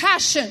with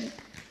compassion.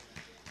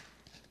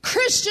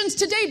 Christians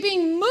today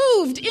being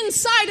moved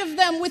inside of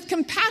them with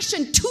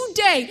compassion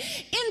today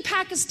in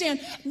Pakistan.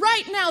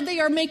 Right now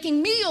they are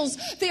making meals.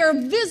 They are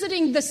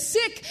visiting the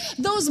sick.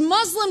 Those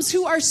Muslims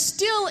who are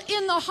still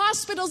in the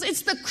hospitals,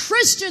 it's the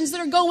Christians that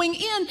are going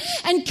in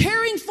and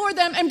caring for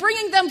them and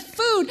bringing them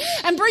food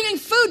and bringing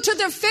food to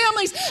their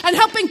families and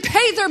helping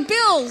pay their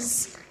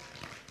bills.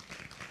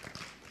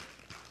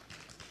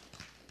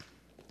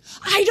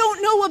 I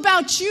don't know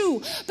about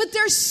you, but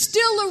there's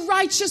still a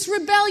righteous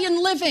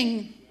rebellion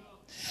living.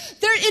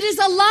 It is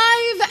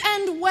alive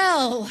and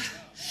well.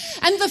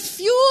 And the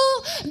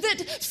fuel that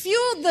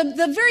fueled,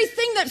 the very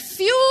thing that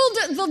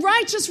fueled the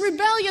righteous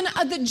rebellion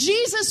that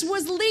Jesus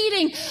was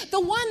leading, the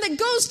one that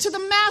goes to the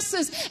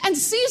masses and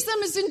sees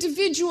them as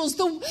individuals,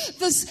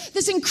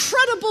 this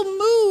incredible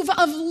move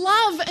of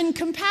love and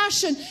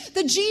compassion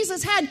that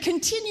Jesus had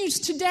continues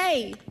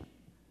today.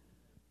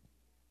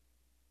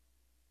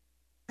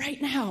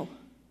 Right now.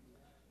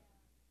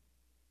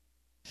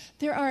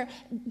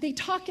 They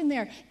talk in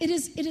there. It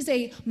is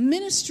a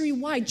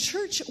ministry-wide,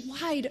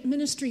 church-wide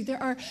ministry.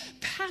 There are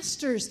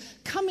pastors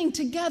coming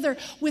together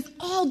with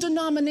all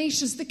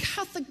denominations. The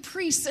Catholic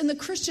priests and the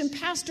Christian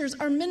pastors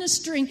are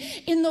ministering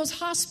in those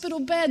hospital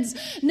beds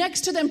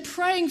next to them,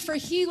 praying for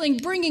healing,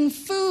 bringing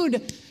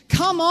food.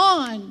 Come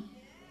on.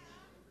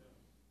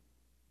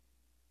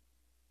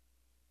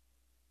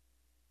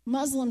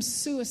 Muslim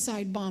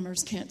suicide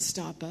bombers can't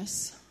stop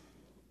us.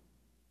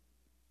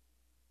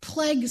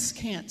 Plagues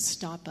can't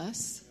stop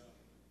us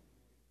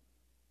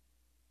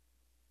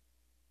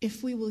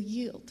if we will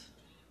yield.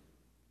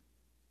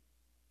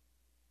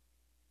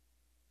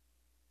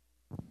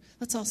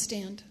 Let's all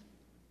stand.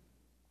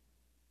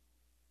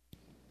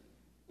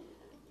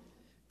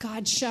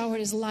 God showered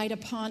his light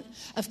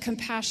of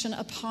compassion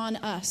upon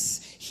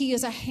us. He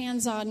is a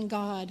hands-on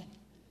God.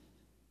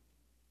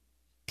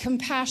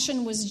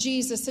 Compassion was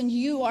Jesus, and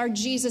you are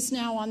Jesus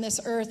now on this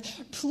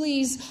earth.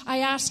 Please, I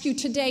ask you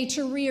today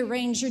to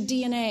rearrange your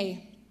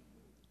DNA,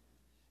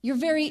 your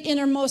very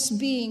innermost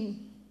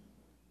being.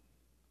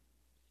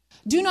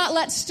 Do not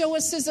let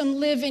stoicism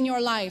live in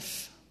your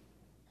life.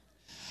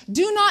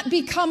 Do not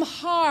become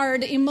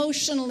hard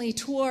emotionally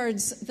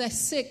towards the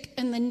sick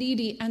and the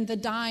needy and the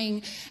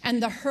dying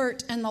and the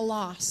hurt and the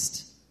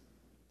lost.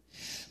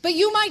 But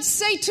you might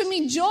say to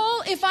me,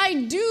 Joel, if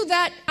I do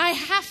that, I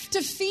have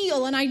to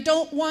feel, and I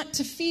don't want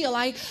to feel.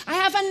 I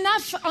have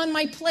enough on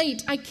my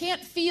plate. I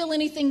can't feel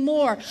anything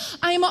more.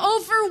 I'm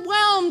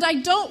overwhelmed.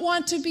 I don't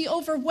want to be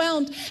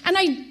overwhelmed, and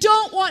I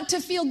don't want to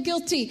feel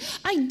guilty.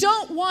 I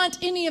don't want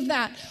any of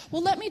that.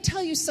 Well, let me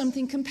tell you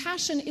something.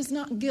 Compassion is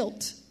not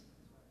guilt.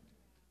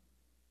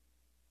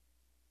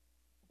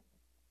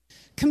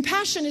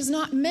 Compassion is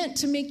not meant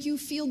to make you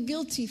feel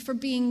guilty for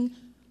being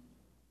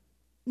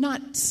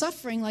not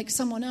suffering like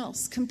someone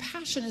else.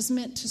 Compassion is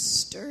meant to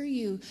stir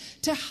you,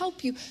 to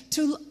help you,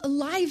 to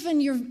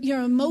enliven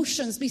your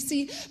emotions.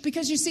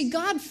 Because you see,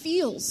 God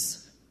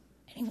feels,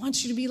 and he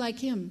wants you to be like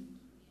him.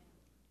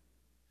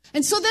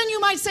 And so then you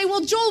might say,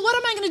 well, Joel, what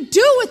am I going to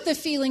do with the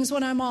feelings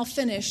when I'm all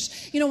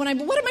finished? What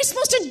am I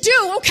supposed to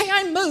do? Okay,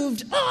 I'm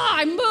moved.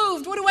 I'm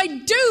moved. What do I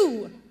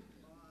do?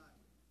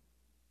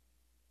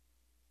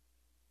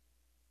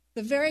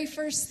 The very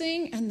first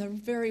thing and the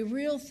very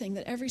real thing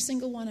that every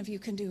single one of you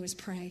can do is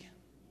pray.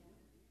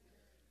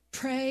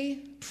 Pray,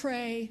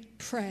 pray,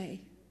 pray.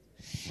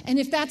 And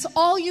if that's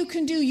all you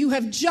can do, you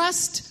have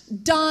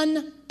just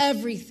done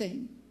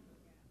everything.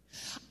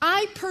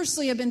 I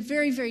personally have been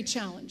very, very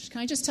challenged.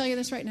 Can I just tell you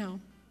this right now?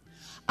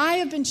 I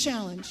have been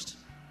challenged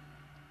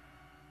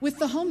with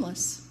the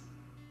homeless.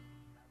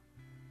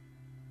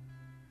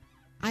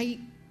 I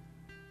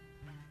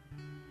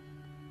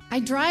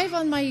drive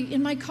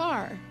in my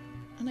car,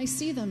 and I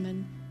see them,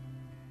 and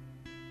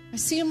I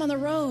see them on the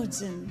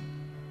roads, and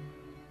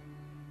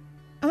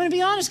I'm going to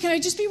be honest. Can I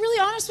just be really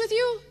honest with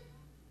you?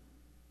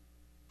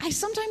 I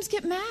sometimes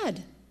get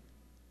mad.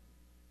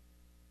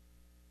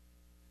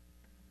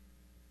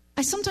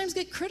 I sometimes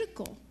get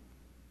critical.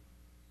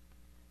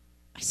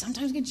 I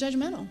sometimes get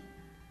judgmental.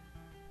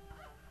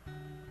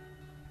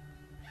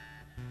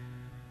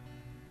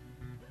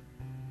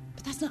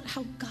 But that's not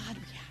how God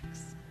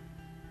reacts.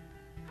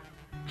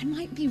 I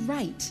might be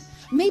right.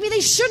 Maybe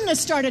they shouldn't have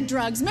started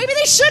drugs. Maybe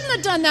they shouldn't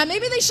have done that.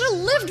 Maybe they should have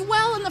lived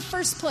well in the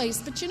first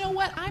place. But you know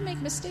what? I make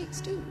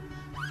mistakes too.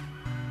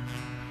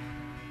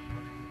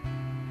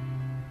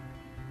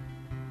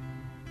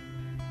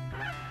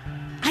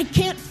 I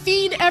can't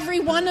feed every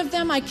one of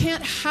them. I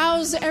can't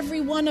house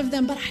every one of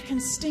them. But I can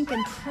stink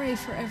and pray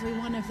for every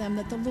one of them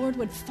that the Lord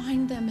would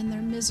find them in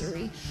their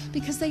misery,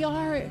 because they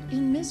are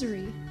in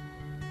misery.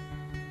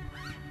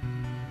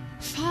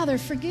 Father,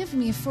 forgive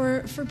me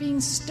for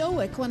being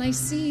stoic when I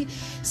see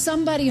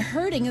somebody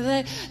hurting,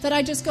 that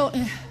I just go,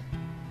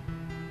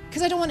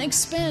 because I don't want to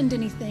expend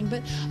anything.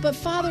 But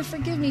Father,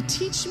 forgive me.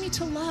 Teach me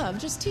to love.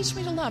 Just teach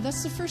me to love.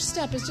 That's the first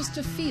step, is just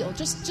to feel.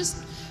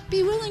 Just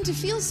be willing to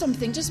feel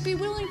something. Just be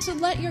willing to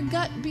let your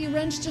gut be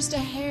wrenched just a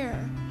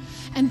hair.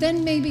 And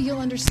then maybe you'll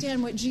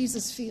understand what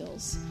Jesus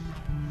feels.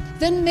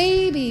 Then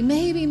maybe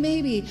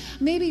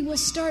we'll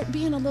start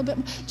being a little bit,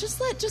 just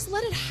let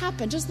it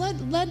happen. Just let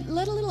a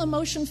little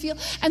emotion feel,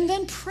 and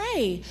then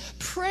pray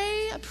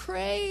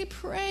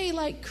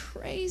like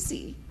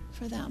crazy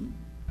for them.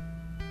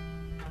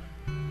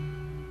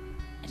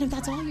 And if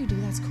that's all you do,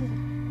 that's cool.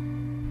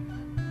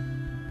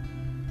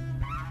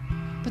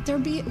 But there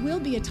will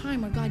be a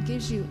time where God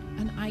gives you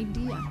an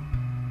idea,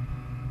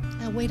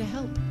 a way to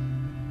help,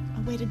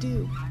 a way to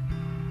do.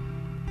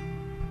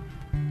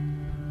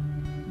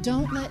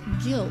 Don't let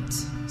guilt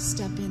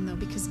step in, though,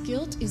 because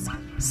guilt is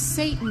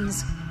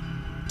Satan's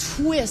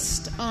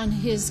twist on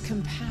his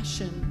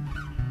compassion.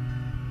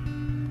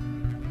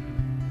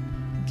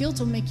 Guilt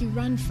will make you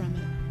run from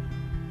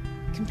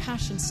it.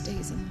 Compassion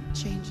stays and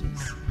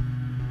changes.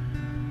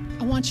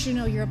 I want you to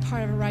know you're a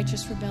part of a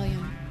righteous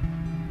rebellion.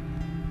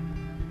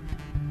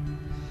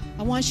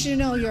 I want you to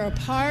know you're a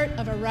part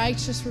of a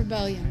righteous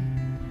rebellion.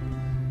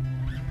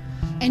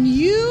 And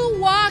you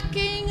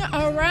walking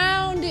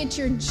around at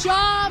your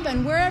job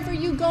and wherever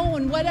you go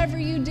and whatever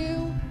you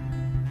do,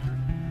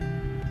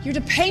 you're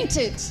to paint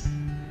it.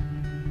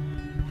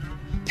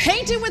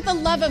 Paint it with the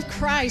love of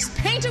Christ.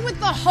 Paint it with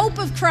the hope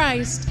of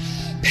Christ.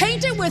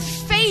 Paint it with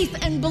faith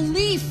and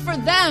belief for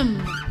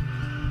them.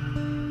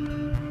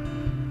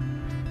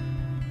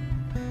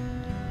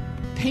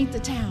 Paint the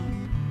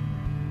town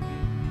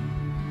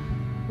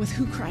with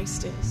who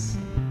Christ is.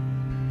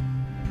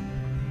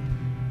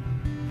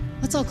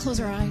 Let's all close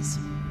our eyes.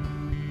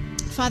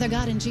 Father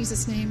God, in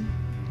Jesus' name,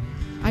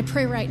 I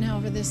pray right now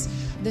over this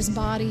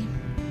body.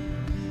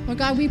 Lord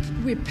God, we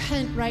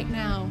repent right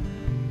now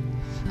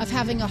of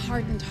having a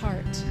hardened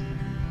heart.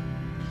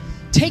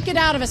 Take it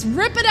out of us.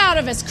 Rip it out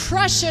of us.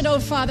 Crush it, oh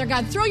Father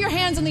God. Throw your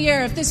hands in the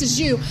air if this is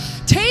you.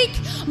 Take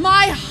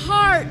my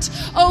heart,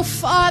 oh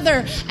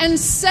Father, and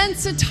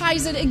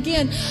sensitize it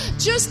again.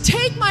 Just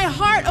take my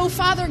heart, oh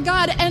Father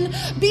God, and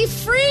be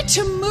free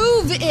to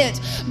move it.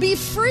 Be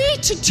free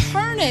to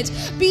turn it.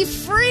 Be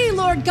free,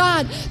 Lord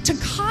God, to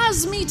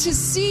cause me to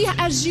see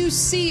as you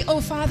see,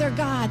 oh Father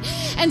God.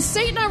 And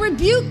Satan, I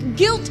rebuke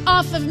guilt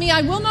off of me.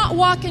 I will not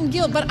walk in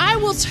guilt, but I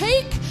will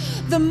take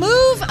the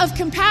move of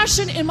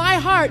compassion in my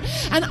heart,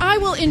 and I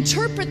will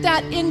interpret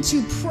that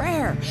into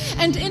prayer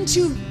and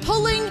into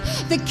pulling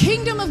the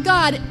kingdom of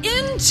God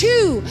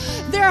into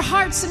their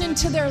hearts and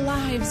into their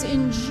lives,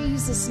 in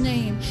Jesus'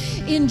 name,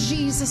 in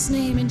Jesus'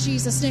 name, in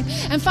Jesus' name.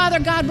 And Father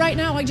God, right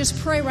now, I just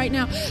pray right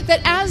now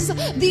that as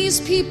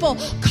these people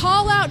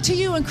call out to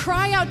you and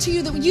cry out to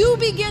you, that you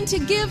begin to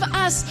give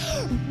us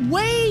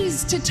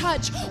ways to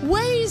touch,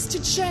 ways to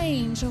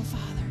change, oh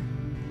Father,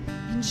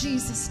 in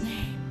Jesus'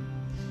 name.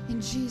 In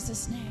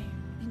Jesus' name,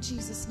 in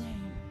Jesus' name.